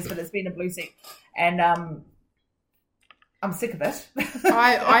many years, but it's been a blue seat. And I'm sick of it.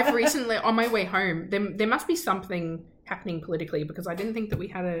 I've recently, on my way home, there must be something happening politically because I didn't think that we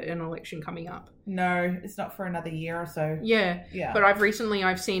had an election coming up. No, it's not for another year or so. Yeah. But I've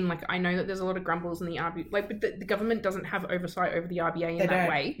seen, like, I know that there's a lot of grumbles in the RBA. Like, but the government doesn't have oversight over the RBA in that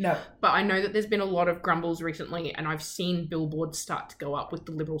way. No. But I know that there's been a lot of grumbles recently, and I've seen billboards start to go up with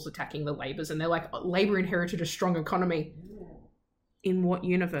the Liberals attacking the Labours, and they're like, Labour inherited a strong economy. In what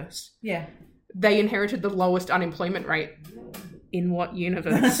universe? Yeah. They inherited the lowest unemployment rate. In what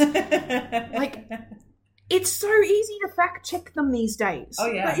universe? Like, it's so easy to fact check them these days. Oh,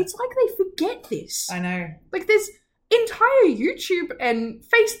 yeah. But it's like they forget this. I know. Like, there's entire YouTube and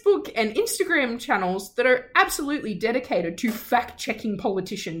Facebook and Instagram channels that are absolutely dedicated to fact checking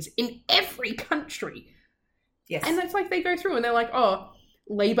politicians in every country. Yes. And it's like they go through and they're like, oh,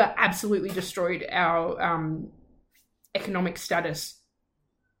 Labour absolutely destroyed our economic status.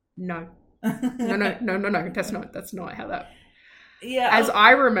 No. No. That's not how that... Yeah. As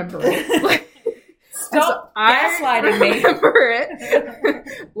I remember it. Like, stop gaslighting me. I remember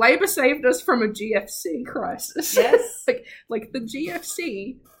it. Labour saved us from a GFC crisis. Yes. like the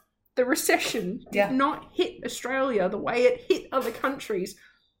GFC, the recession did not hit Australia the way it hit other countries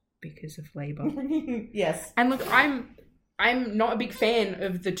because of Labour. Yes. And look, I'm not a big fan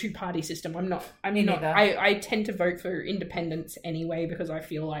of the two-party system. I'm not. I tend to vote for independence anyway because I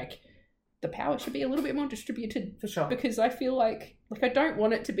feel like the power should be a little bit more distributed. For sure. Because I feel like I don't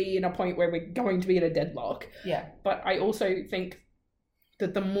want it to be in a point where we're going to be in a deadlock. Yeah. But I also think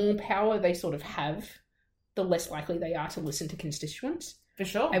that the more power they sort of have, the less likely they are to listen to constituents. For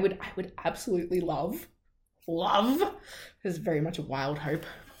sure. I would absolutely love, this is very much a wild hope,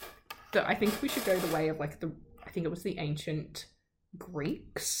 that I think we should go the way of I think it was the ancient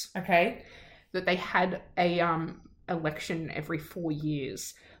Greeks. Okay. That they had a election every 4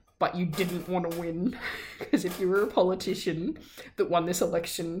 years, but you didn't want to win because if you were a politician that won this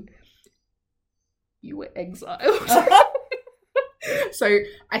election, you were exiled. So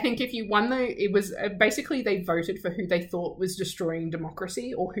I think if you won, it was basically they voted for who they thought was destroying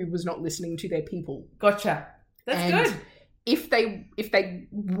democracy or who was not listening to their people. Gotcha. That's good. If they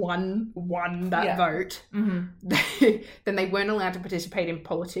won that vote, then they weren't allowed to participate in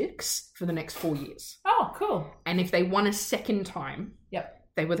politics for the next 4 years. Oh, cool. And if they won a second time,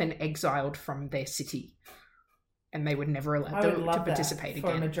 they were then exiled from their city. And they were never allowed to participate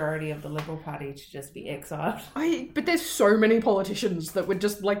again. For a majority of the Liberal Party to just be exiled. But there's so many politicians that would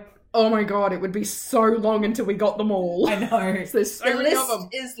just oh my god, it would be so long until we got them all. I know. So there's so many of them. The list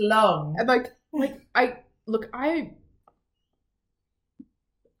is long. And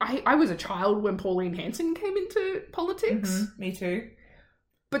I was a child when Pauline Hanson came into politics. Mm-hmm. Me too.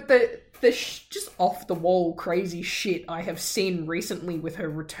 But the just off the wall crazy shit I have seen recently with her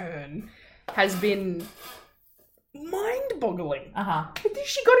return has been mind-boggling.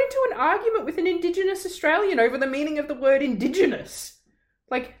 She got into an argument with an Indigenous Australian over the meaning of the word Indigenous.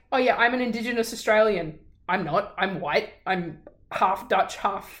 Oh yeah, I'm an Indigenous Australian. I'm not. I'm white. I'm half Dutch,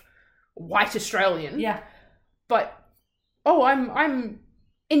 half white Australian. Yeah. But, I'm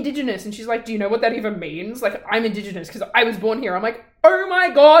Indigenous. And she's like, do you know what that even means? I'm Indigenous because I was born here. I'm like, oh my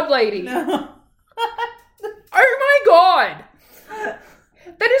god, lady. Oh my god.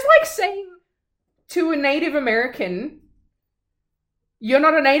 That is like saying to a Native American, you're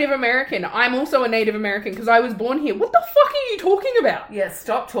not a Native American. I'm also a Native American because I was born here. What the fuck are you talking about? Yeah,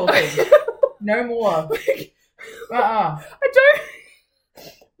 stop talking. No more. I don't...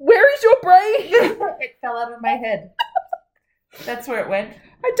 Where is your brain? It fell out of my head. That's where it went.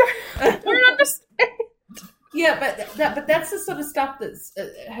 I don't understand. Yeah, but that's the sort of stuff that's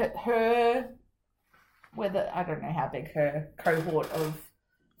her... Whether I don't know how big her cohort of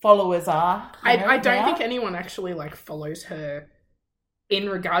followers are. I don't think anyone actually follows her in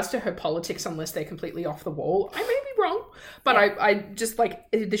regards to her politics unless they're completely off the wall. I may be wrong, but I just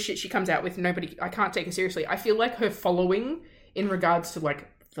the shit she comes out with. I can't take her seriously. I feel like her following in regards to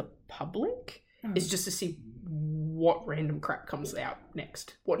the public is just to see what random crap comes out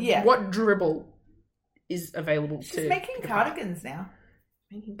next. What dribble is available. She's making cardigans now.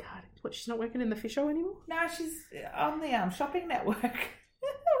 Making cardigans. What? She's not working in the fish show anymore? No, she's on the shopping network.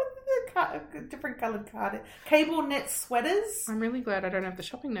 Different coloured cable knit sweaters. I'm really glad I don't have the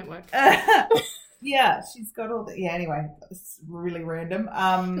shopping network. Yeah, she's got all the... Yeah, anyway, it's really random.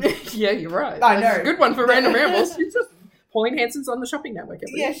 Yeah, you're right. I know. That's a good one for Random Rambles. Pauline Hanson's on the shopping network.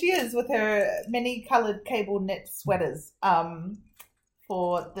 Yeah, she is, with her many coloured cable knit sweaters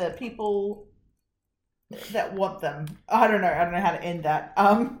for the people that want them. I don't know how to end that.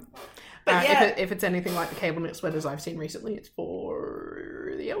 But yeah. If it's anything like the cable knit sweaters I've seen recently, it's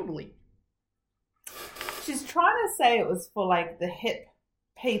for the elderly. She's trying to say it was for the hip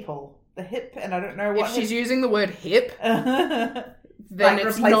people. The hip, and I don't know what... If she's using the word hip, then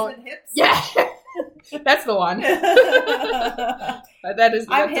it's replacement not... hips? Yeah! That's the one. That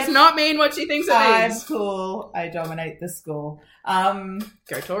does not mean what she thinks it I'm is. I'm cool. I dominate the school. Go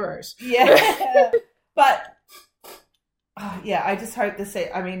Toros. Yeah. But... yeah, I just hope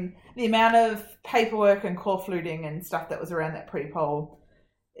the amount of paperwork and corfluting and stuff that was around that pre-poll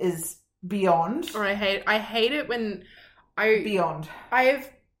is beyond. Or I hate it when beyond.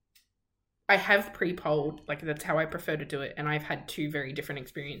 I have pre-polled, that's how I prefer to do it, and I've had two very different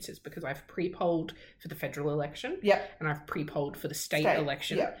experiences because I've pre-polled for the federal election, and I've pre-polled for the state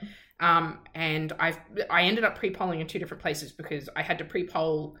election, and I ended up pre-polling in two different places because I had to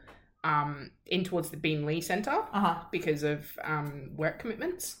pre-poll in towards the Beanley Centre because of work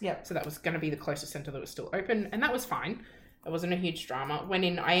commitments. So that was going to be the closest centre that was still open, and that was fine. It wasn't a huge drama. Went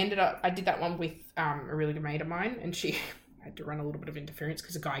in, I did that one with a really good mate of mine, and she had to run a little bit of interference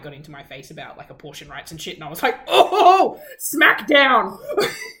because a guy got into my face about abortion rights and shit, and I was like, oh, smack down.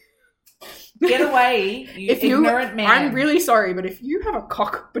 Get away, you ignorant man. I'm really sorry, but if you have a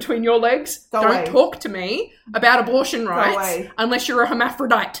cock between your legs, Go don't away. talk to me about abortion rights unless you're a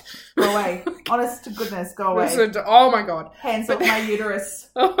hermaphrodite. Go away. Honest to goodness, go away. Oh my God. Hands off my uterus.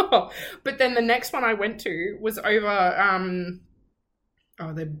 But then the next one I went to was over...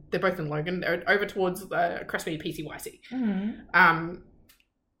 they're both in Logan. They're over towards Crestmead PCYC. Mm-hmm.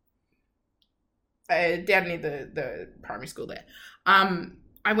 Down near the primary school there.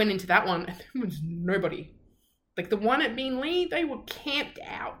 I went into that one and there was nobody. Like the one at Beanley, they were camped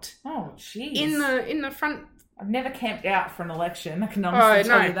out. Oh, jeez. In the front. I've never camped out for an election. I can honestly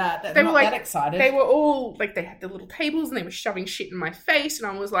tell you that. They were that excited. They were all like, they had the little tables and they were shoving shit in my face,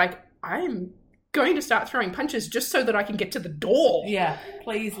 and I was like, I'm going to start throwing punches just so that I can get to the door. Yeah,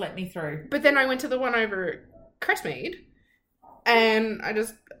 please let me through. But then I went to the one over at Crestmead, and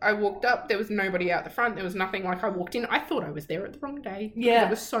I walked up, there was nobody out the front, there was nothing. Like I walked in, I thought I was there at the wrong day. Yeah.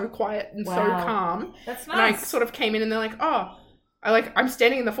 It was so quiet and so calm. That's nice. And I nice. sort of came in and they're like, I'm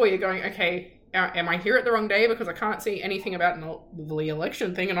standing in the foyer going, okay, am I here at the wrong day? Because I can't see anything about the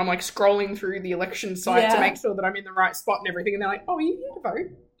election thing. And I'm like scrolling through the election site to make sure that I'm in the right spot and everything. And they're like, oh, are you here to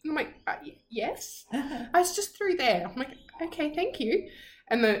vote? And I'm like, yes. I was just through there. I'm like, okay, thank you.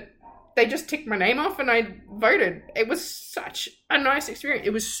 And they just ticked my name off and I voted. It was such a nice experience.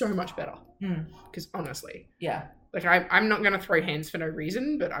 It was so much better. Because honestly, like I'm not going to throw hands for no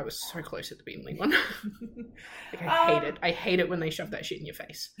reason, but I was so close at the Beanley one. Like I hate it. I hate it when they shove that shit in your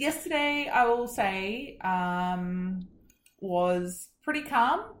face. Yesterday, I will say, was pretty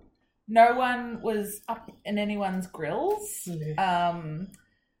calm. No one was up in anyone's grills.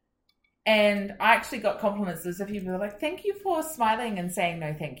 And I actually got compliments. There's a few people were like, thank you for smiling and saying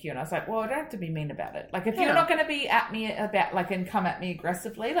no thank you. And I was like, well, I don't have to be mean about it. Like, if you're not going to be at me about, like, and come at me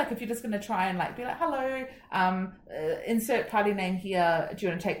aggressively, like, if you're just going to try and, like, be like, hello, insert party name here, do you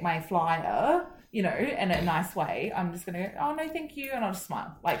want to take my flyer? You know, in a nice way. I'm just going to go, oh, no, thank you. And I'll just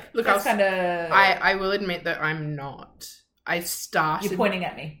smile. Like, look, that's kind of... I will admit that I'm not. I started... You're pointing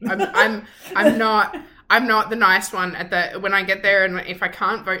at me. I'm not the nice one when I get there, and if I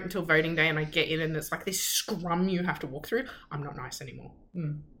can't vote until voting day and I get in and it's like this scrum you have to walk through, I'm not nice anymore.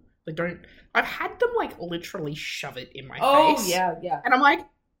 I've had them like literally shove it in my face. Oh, yeah. And I'm like,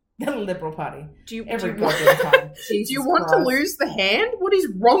 the Liberal Party. Do you time. Do you want to lose the hand? What is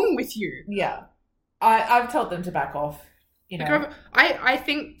wrong with you? Yeah. I've told them to back off. You know, like I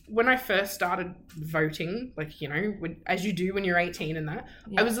think when I first started voting, like, you know, as you do when you're 18 and that,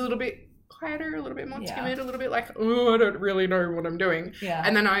 I was a little bit quieter, a little bit more timid, a little bit like, oh, I don't really know what I'm doing. Yeah.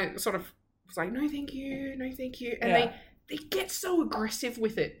 And then I sort of was like, no, thank you. And they get so aggressive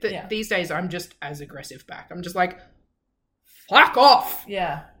with it that these days I'm just as aggressive back. I'm just like, fuck off.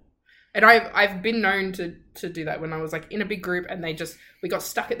 Yeah. And I've been known to do that when I was like in a big group and we got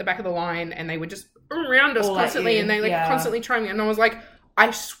stuck at the back of the line and they were just around us constantly and they constantly trying me. And I was like,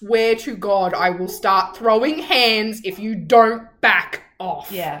 I swear to God, I will start throwing hands if you don't back off.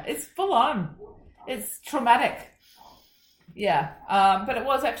 Yeah, it's full on. It's traumatic. Yeah, but it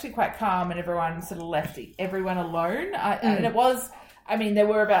was actually quite calm and everyone sort of left everyone alone. And it was, I mean, there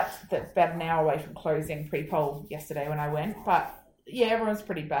were about an hour away from closing pre-poll yesterday when I went, but yeah, everyone's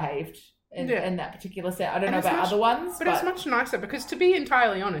pretty behaved in that particular set. I don't know about other ones. But it's much nicer because, to be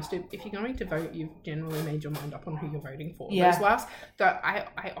entirely honest, if you're going to vote, you've generally made your mind up on who you're voting for. Yeah.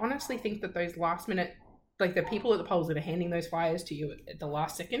 I honestly think that those last minute, like the people at the polls that are handing those flyers to you at the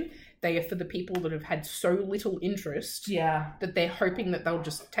last second, they are for the people that have had so little interest that they're hoping that they'll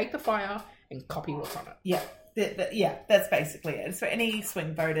just take the flyer and copy what's on it. Yeah. That's basically it. It's for any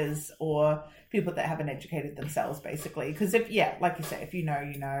swing voters or people that haven't educated themselves, basically. Because like you say, if you know,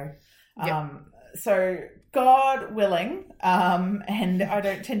 you know. So God willing, and I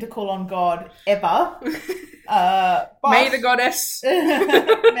don't tend to call on God ever. But may the goddess,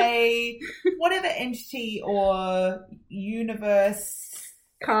 may whatever entity or universe,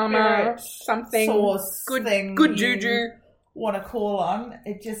 karma, something, source, good juju, want to call on,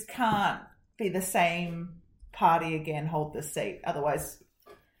 it just can't be the same party again. Hold the seat, otherwise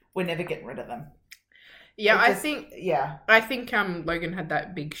we're never getting rid of them. Yeah, I think Logan had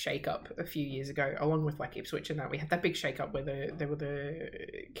that big shake-up a few years ago, along with like Ipswich and that. We had that big shake-up where there were the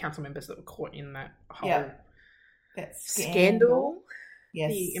council members that were caught in that whole that scandal.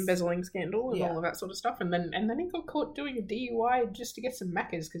 Yes. The embezzling scandal and all of that sort of stuff. And then he got caught doing a DUI just to get some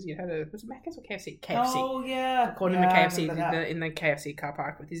Maccas because he had was it Maccas or KFC? KFC. Oh, yeah. Caught in the KFC, in the KFC car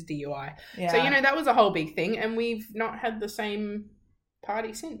park with his DUI. Yeah. So, that was a whole big thing. And we've not had the same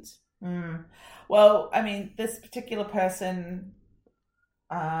party since. Mm. Well, I mean, this particular person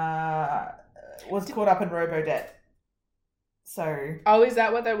was caught up in robo-debt. So, oh, is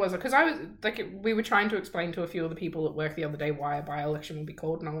that what that was? Because I was like, we were trying to explain to a few of the people at work the other day why a by-election would be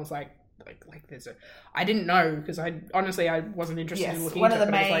called, and I was like there's a, I didn't know because I wasn't interested in looking one into of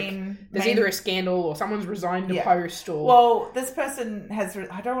the it. Main, there's either a scandal or someone's resigned a post, or well, this person has.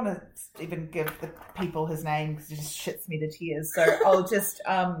 I don't want to even give the people his name because it just shits me to tears. So I'll just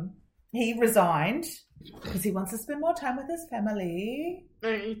he resigned because he wants to spend more time with his family.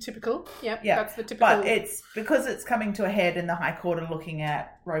 Typical, yeah, that's the typical. But it's because it's coming to a head in the High Court and looking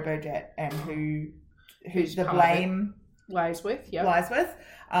at Robodebt and who's the blame lies with.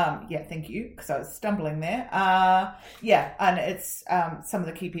 Thank you, because I was stumbling there. And it's some of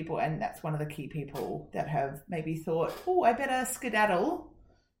the key people, and that's one of the key people that have maybe thought, oh, I better skedaddle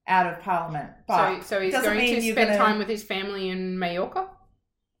out of Parliament. But so he's going to spend time with his family in Mallorca?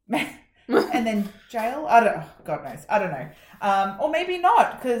 And then jail? God knows. I don't know. Or maybe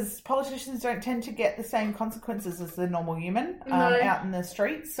not, because politicians don't tend to get the same consequences as the normal human out in the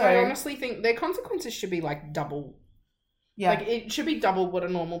streets. So I honestly think their consequences should be like double. Yeah. Like it should be double what a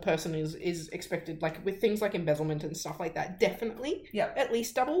normal person is expected, like with things like embezzlement and stuff like that. Definitely. Yeah. At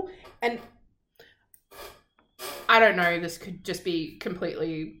least double. And I don't know, this could just be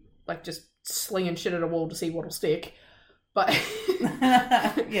completely like just slinging shit at a wall to see what'll stick. But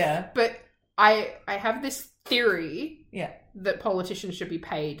yeah. But I have this theory that politicians should be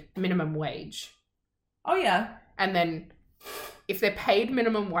paid minimum wage. Oh yeah. And then if they're paid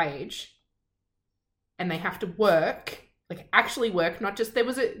minimum wage and they have to work, like actually work, not just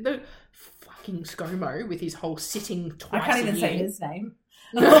the fucking ScoMo with his whole sitting twice a year. I can't even say his name.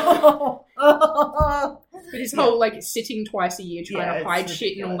 But his whole like sitting twice a year trying to hide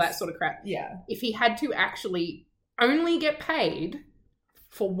shit and all that sort of crap. Yeah. If he had to actually only get paid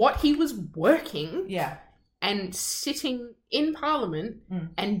for what he was working and sitting in Parliament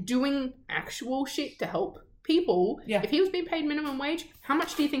and doing actual shit to help people, if he was being paid minimum wage, how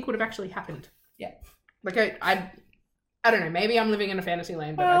much do you think would have actually happened? Yeah. Like I don't know, maybe I'm living in a fantasy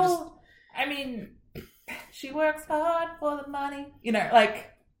land, but I mean, she works hard for the money. You know,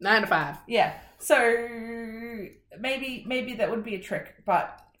 like 9 to 5. Yeah. So maybe that would be a trick,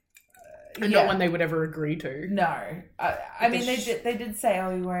 but not one they would ever agree to. No. I mean, they did say,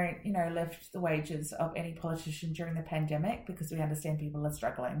 we won't, lift the wages of any politician during the pandemic because we understand people are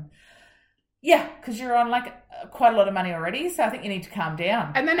struggling. Yeah, because you're on like quite a lot of money already, so I think you need to calm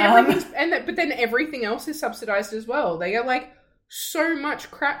down. And then but then everything else is subsidized as well. They get like so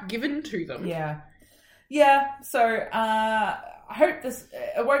much crap given to them. Yeah, yeah. So I hope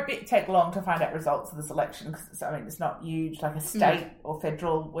it won't take long to find out results of this election because it's not huge like a state or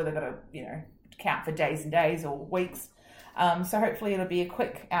federal where they've got to count for days and days or weeks. So hopefully it'll be a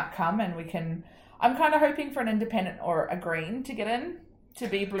quick outcome, and we can. I'm kind of hoping for an independent or a Green to get in. To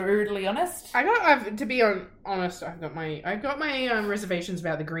be brutally honest, to be honest, I've got my reservations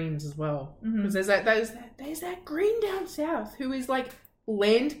about the Greens as well, because there's that Green down south who is like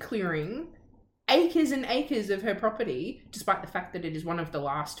land clearing acres and acres of her property, despite the fact that it is one of the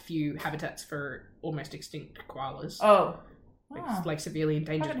last few habitats for almost extinct koalas. Like severely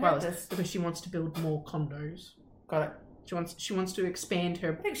endangered koalas, because she wants to build more condos. Got it. She wants to expand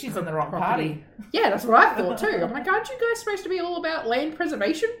her. I think she's in the wrong property. Party. Yeah, that's what I thought too. I'm like, aren't you guys supposed to be all about land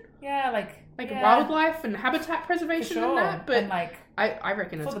preservation? Yeah, like wildlife and habitat preveration and that. But and I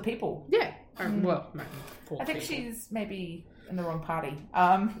reckon for it's the people. Yeah. Well, I think she's maybe in the wrong party.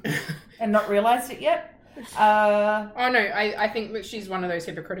 And not realised it yet. I think that she's one of those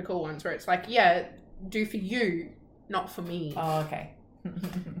hypocritical ones where it's like, do for you, not for me. Oh, okay.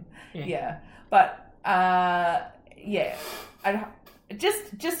 Yeah. But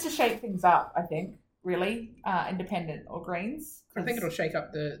just to shake things up, I think, really, independent or Greens. I think it'll shake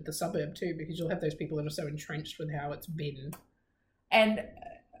up the suburb too, because you'll have those people that are so entrenched with how it's been. And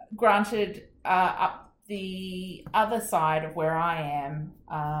granted, up the other side of where I am,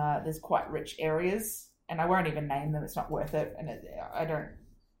 there's quite rich areas, and I won't even name them, it's not worth it, and I don't,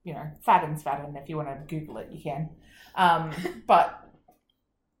 Fadden's Fadden, if you want to Google it, you can. But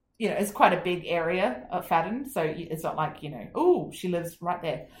it's quite a big area of Fadden, so it's not like, she lives right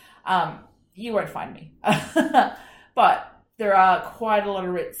there. You won't find me. But there are quite a lot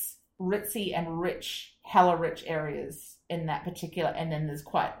of ritzy and hella rich areas in that particular, and then there's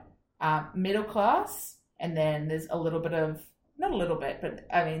quite middle class, and then there's a little bit of, not a little bit, but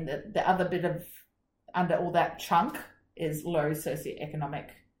I mean, the other bit of, under all that chunk is low socioeconomic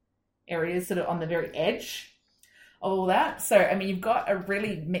areas that are on the very edge. All that. So, I mean, you've got a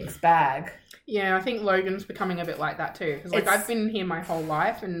really mixed bag. Yeah, I think Logan's becoming a bit like that too. Because, I've been here my whole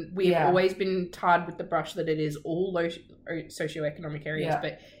life, and we've always been tarred with the brush that it is all low socioeconomic areas,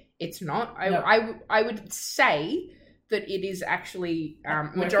 but it's not. I would say that it is actually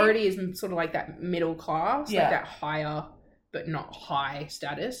majority is sort of like that middle class, like that higher but not high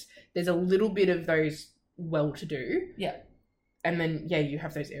status. There's a little bit of those well-to-do. Yeah. And then, you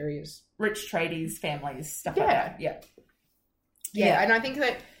have those areas. Rich tradies, families, stuff like that. Yeah, and I think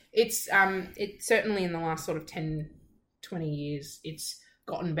that it's certainly in the last sort of 10, 20 years, it's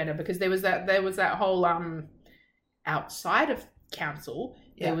gotten better because there was that whole outside of council,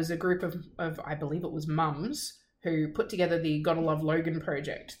 there was a group of I believe it was mums who put together the Gotta Love Logan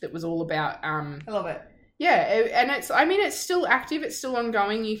project that was all about I love it. Yeah, and it's still active, it's still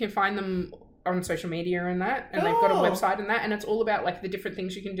ongoing. You can find them on social media and that, and they've got a website and that, and it's all about like the different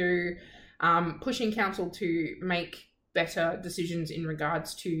things you can do, pushing council to make better decisions in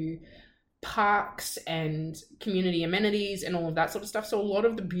regards to parks and community amenities and all of that sort of stuff. So a lot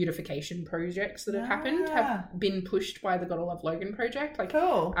of the beautification projects that have happened have been pushed by the Gotta Love Logan project, like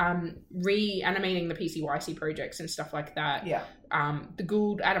reanimating the PCYC projects and stuff like that. The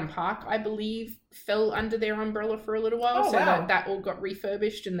Gould Adam Park, I believe, fell under their umbrella for a little while, that all got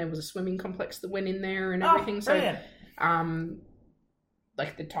refurbished, and there was a swimming complex that went in there and everything. Brilliant. So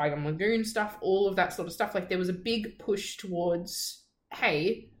like the Tiger Lagoon stuff, all of that sort of stuff, like there was a big push towards,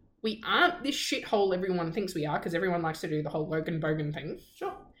 hey, we aren't this shithole everyone thinks we are, because everyone likes to do the whole Logan Bogan thing.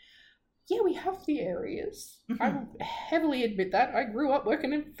 Sure. Yeah, we have the areas. I will heavily admit that. I grew up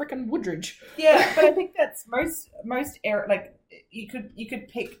working in frickin' Woodridge. Yeah, but I think that's most like you could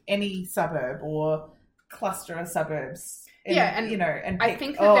pick any suburb or cluster of suburbs. And, and pick, I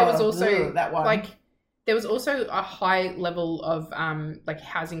think that there was also that one. Like there was also a high level of like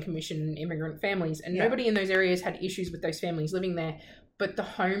housing commission and immigrant families, and nobody in those areas had issues with those families living there. But the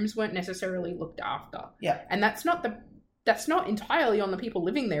homes weren't necessarily looked after. Yeah. And that's not entirely on the people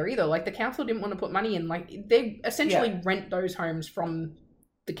living there either. Like the council didn't want to put money in. Like they essentially rent those homes from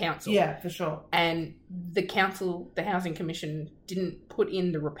the council. Yeah, for sure. And the housing commission didn't put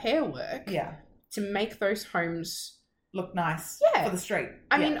in the repair work to make those homes look nice for the street.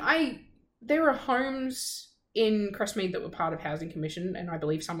 I mean, there are homes in Crestmead that were part of housing commission, and I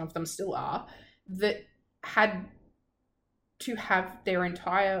believe some of them still are, that had to have their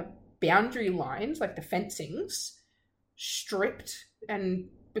entire boundary lines, like the fencings, stripped, and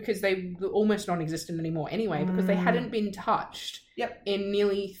because they were almost non-existent anymore anyway, because they hadn't been touched in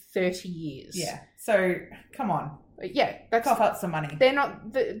nearly 30 years. Yeah. So, come on. Yeah. That's cough up some money. They're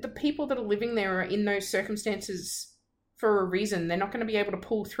not, the people that are living there are in those circumstances for a reason. They're not going to be able to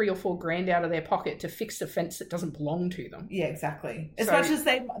pull $3 or $4 grand out of their pocket to fix a fence that doesn't belong to them. Yeah, exactly. As much as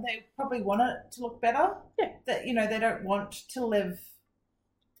they probably want it to look better. Yeah. That they don't want to live.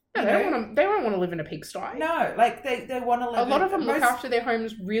 No, they don't want to live in a pigsty. No, like they want to live. A lot of them look after their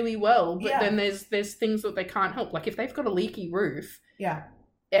homes really well, but then there's things that they can't help. Like if they've got a leaky roof. Yeah.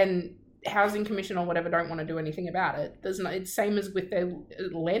 And housing commission or whatever don't want to do anything about it. It's same as with their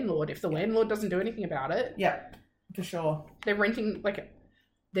landlord. If the landlord doesn't do anything about it. Yeah. For sure. They're renting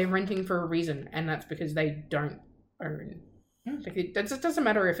for a reason, and that's because they don't own. Like it doesn't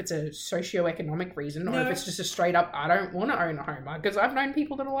matter if it's a socioeconomic reason or if it's just a straight up, I don't want to own a home. Because I've known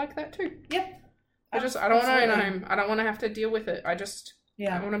people that are like that too. Yep. I don't want to own a home. I don't want to have to deal with it. I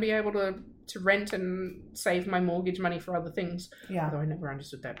want to be able to rent and save my mortgage money for other things. Yeah. Although I never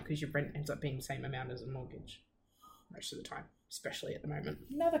understood that, because your rent ends up being the same amount as a mortgage most of the time, especially at the moment.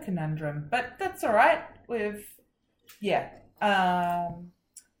 Another conundrum, but that's all right.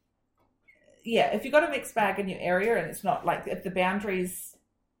 If you've got a mixed bag in your area and it's not like if the boundaries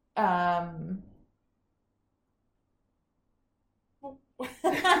what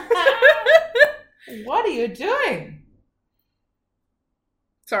are you doing?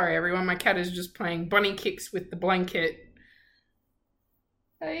 Sorry everyone, my cat is just playing bunny kicks with the blanket.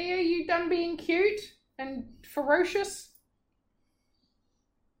 Hey, are you done being cute and ferocious?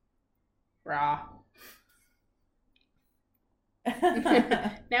 Rah.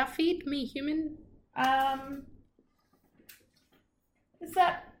 Now feed me, human. I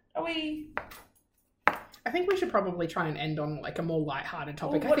think we should probably try and end on like a more lighthearted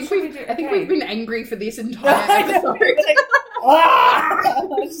topic. I think we've been angry for this entire episode.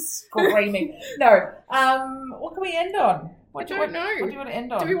 Screaming. No. What can we end on? I don't know. What do you want to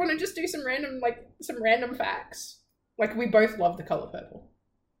end on? Do we want to just do some random facts? Like we both love the colour purple.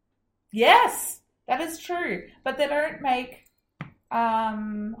 Yes, that is true. But they don't make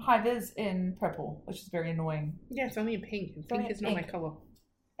high-vis in purple, which is very annoying. Yeah, it's only in pink. And pink is not my colour.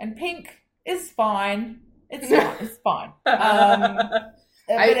 And pink is fine. It's not. It's fine. But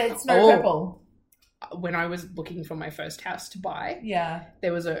it's no purple. When I was looking for my first house to buy,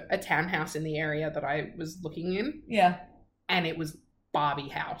 there was a townhouse in the area that I was looking in. Yeah. And it was Barbie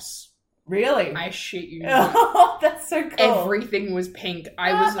house. Really? I shit you. Oh, that's so cool. Everything was pink.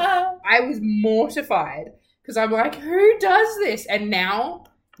 I was mortified because I'm like, who does this? And now,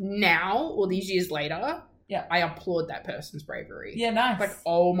 all these years later, yeah, I applaud that person's bravery. Yeah, nice. Like,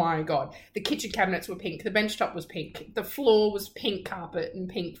 oh my God. The kitchen cabinets were pink. The bench top was pink. The floor was pink carpet and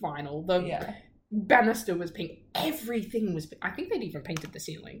pink vinyl. The banister was pink. Everything was pink. I think they'd even painted the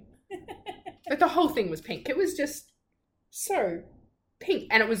ceiling. Like, the whole thing was pink. It was just so pink.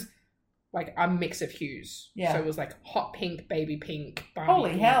 And it was like a mix of hues. Yeah. So it was like hot pink, baby pink, Barbie Holy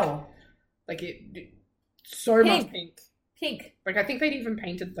pink. hell. Like so much pink. Pink. Like, I think they'd even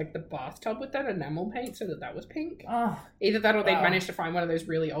painted like the bathtub with that enamel paint so that was pink. Oh, either that or they'd managed to find one of those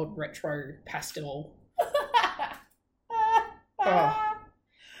really old retro pastel.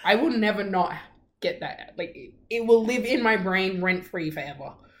 I will never not get that. Like, it will live in my brain rent-free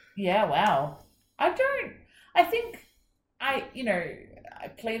forever. Yeah, wow. I think I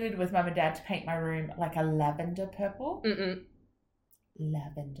pleaded with Mum and Dad to paint my room like a lavender purple.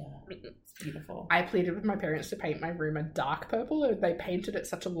 Lavender. It's beautiful. I pleaded with my parents to paint my room a dark purple, and they painted it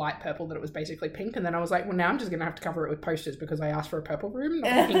such a light purple that it was basically pink. And then I was like, well, now I'm just going to have to cover it with posters because I asked for a purple room,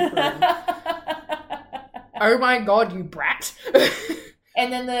 not a pink room. Oh my God, you brat.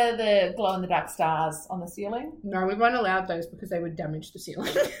 And then the glow-in-the-dark stars on the ceiling? No, we weren't allowed those because they would damage the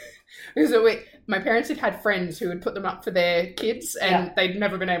ceiling. So my parents had friends who would put them up for their kids, and they'd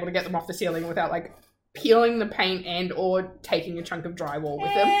never been able to get them off the ceiling without, like, peeling the paint and or taking a chunk of drywall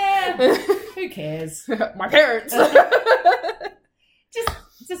with them. Who cares? My parents.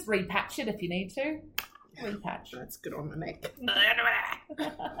 Just repatch it if you need to. Repatch. That's good on the neck.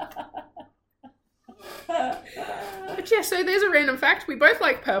 But yeah, so there's a random fact. We both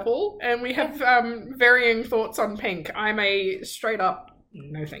like purple, and we have varying thoughts on pink. I'm a straight up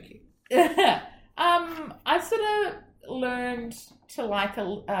no thank you. I've sort of learned to like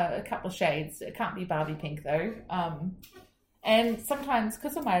a couple of shades. It can't be Barbie pink though. And sometimes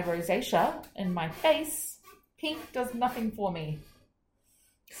because of my rosacea in my face, pink does nothing for me.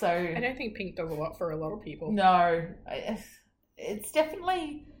 So I don't think pink does a lot for a lot of people. No, it's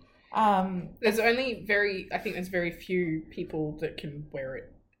definitely. There's very few people that can wear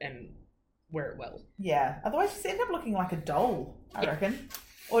it and wear it well. Yeah, otherwise you just end up looking like a doll, I reckon.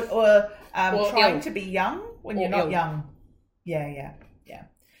 Or trying to be young when you're not young. Yeah.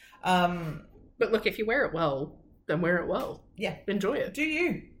 But look, if you wear it well, then wear it well. Yeah. Enjoy it. Do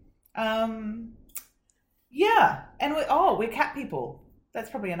you? Yeah. And we're cat people. That's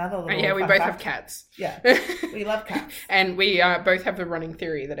probably another little yeah, we both have cats. Yeah, we love cats. And we both have the running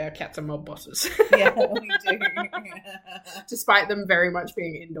theory that our cats are mob bosses. Yeah, we do. Despite them very much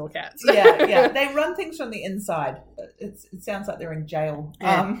being indoor cats. Yeah. They run things from the inside. It sounds like they're in jail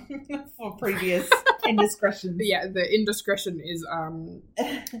for previous indiscretions. Yeah, the indiscretion is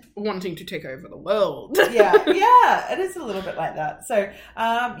wanting to take over the world. Yeah, it is a little bit like that. So,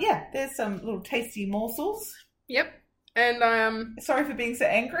 there's some little tasty morsels. Yep. And sorry for being so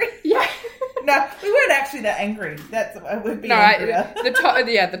angry. Yeah. No, we weren't actually that angry. That's we'd be angrier.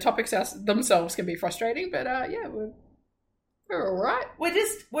 The topics themselves can be frustrating, but we're all right.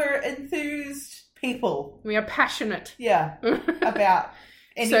 We're enthused people. We are passionate. Yeah, about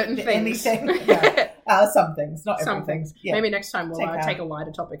certain things. Anything. Some things, not everything. Some things. Yeah. Maybe next time we'll take a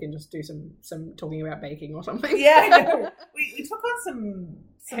lighter topic and just do some talking about baking or something. Yeah, I know. We took on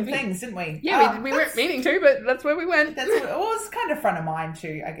some things, didn't we? Yeah, we weren't meaning to, but that's where we went. It was kind of front of mind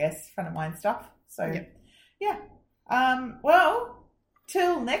too, I guess. Front of mind stuff. So, yeah. Well,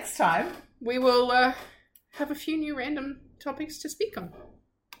 till next time. We will have a few new random topics to speak on.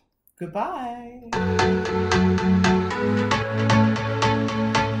 Goodbye.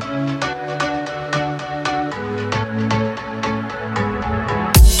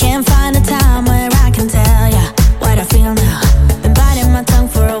 Can't find a time where I can tell ya what I feel now. Been biting my tongue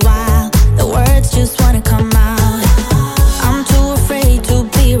for a while. The words just wanna come out. I'm too afraid to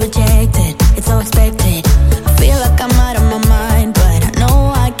be rejected. It's so expected. I feel like I'm out of my mind, but I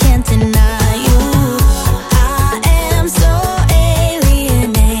know I can't deny you. I am so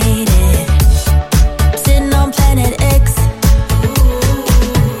alienated. Sitting on planet X.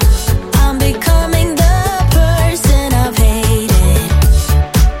 I'm becoming the person I've hated.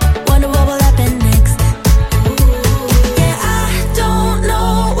 Wonder what will happen next. Yeah, I don't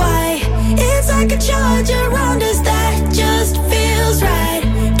know why. It's like a charge around us that just feels right.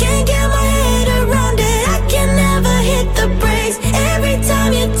 Can't get my head around it. I can never hit the brakes. Every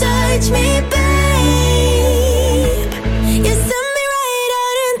time you touch me, babe, you send me right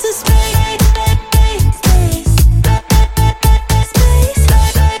out into space.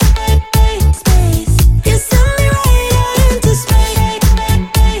 You send me right out into space.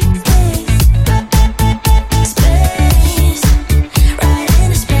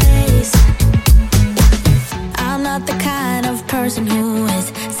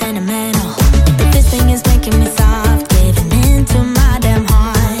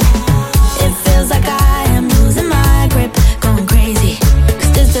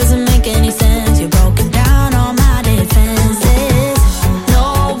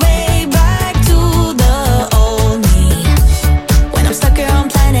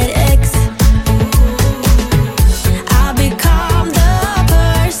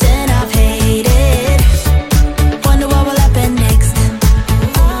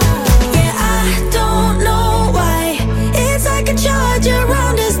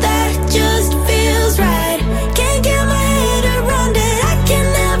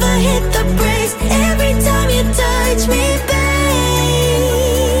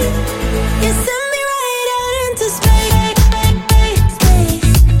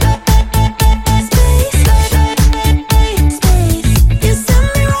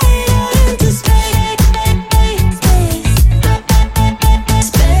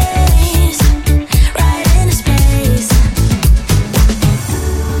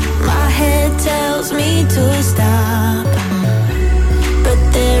 to stop.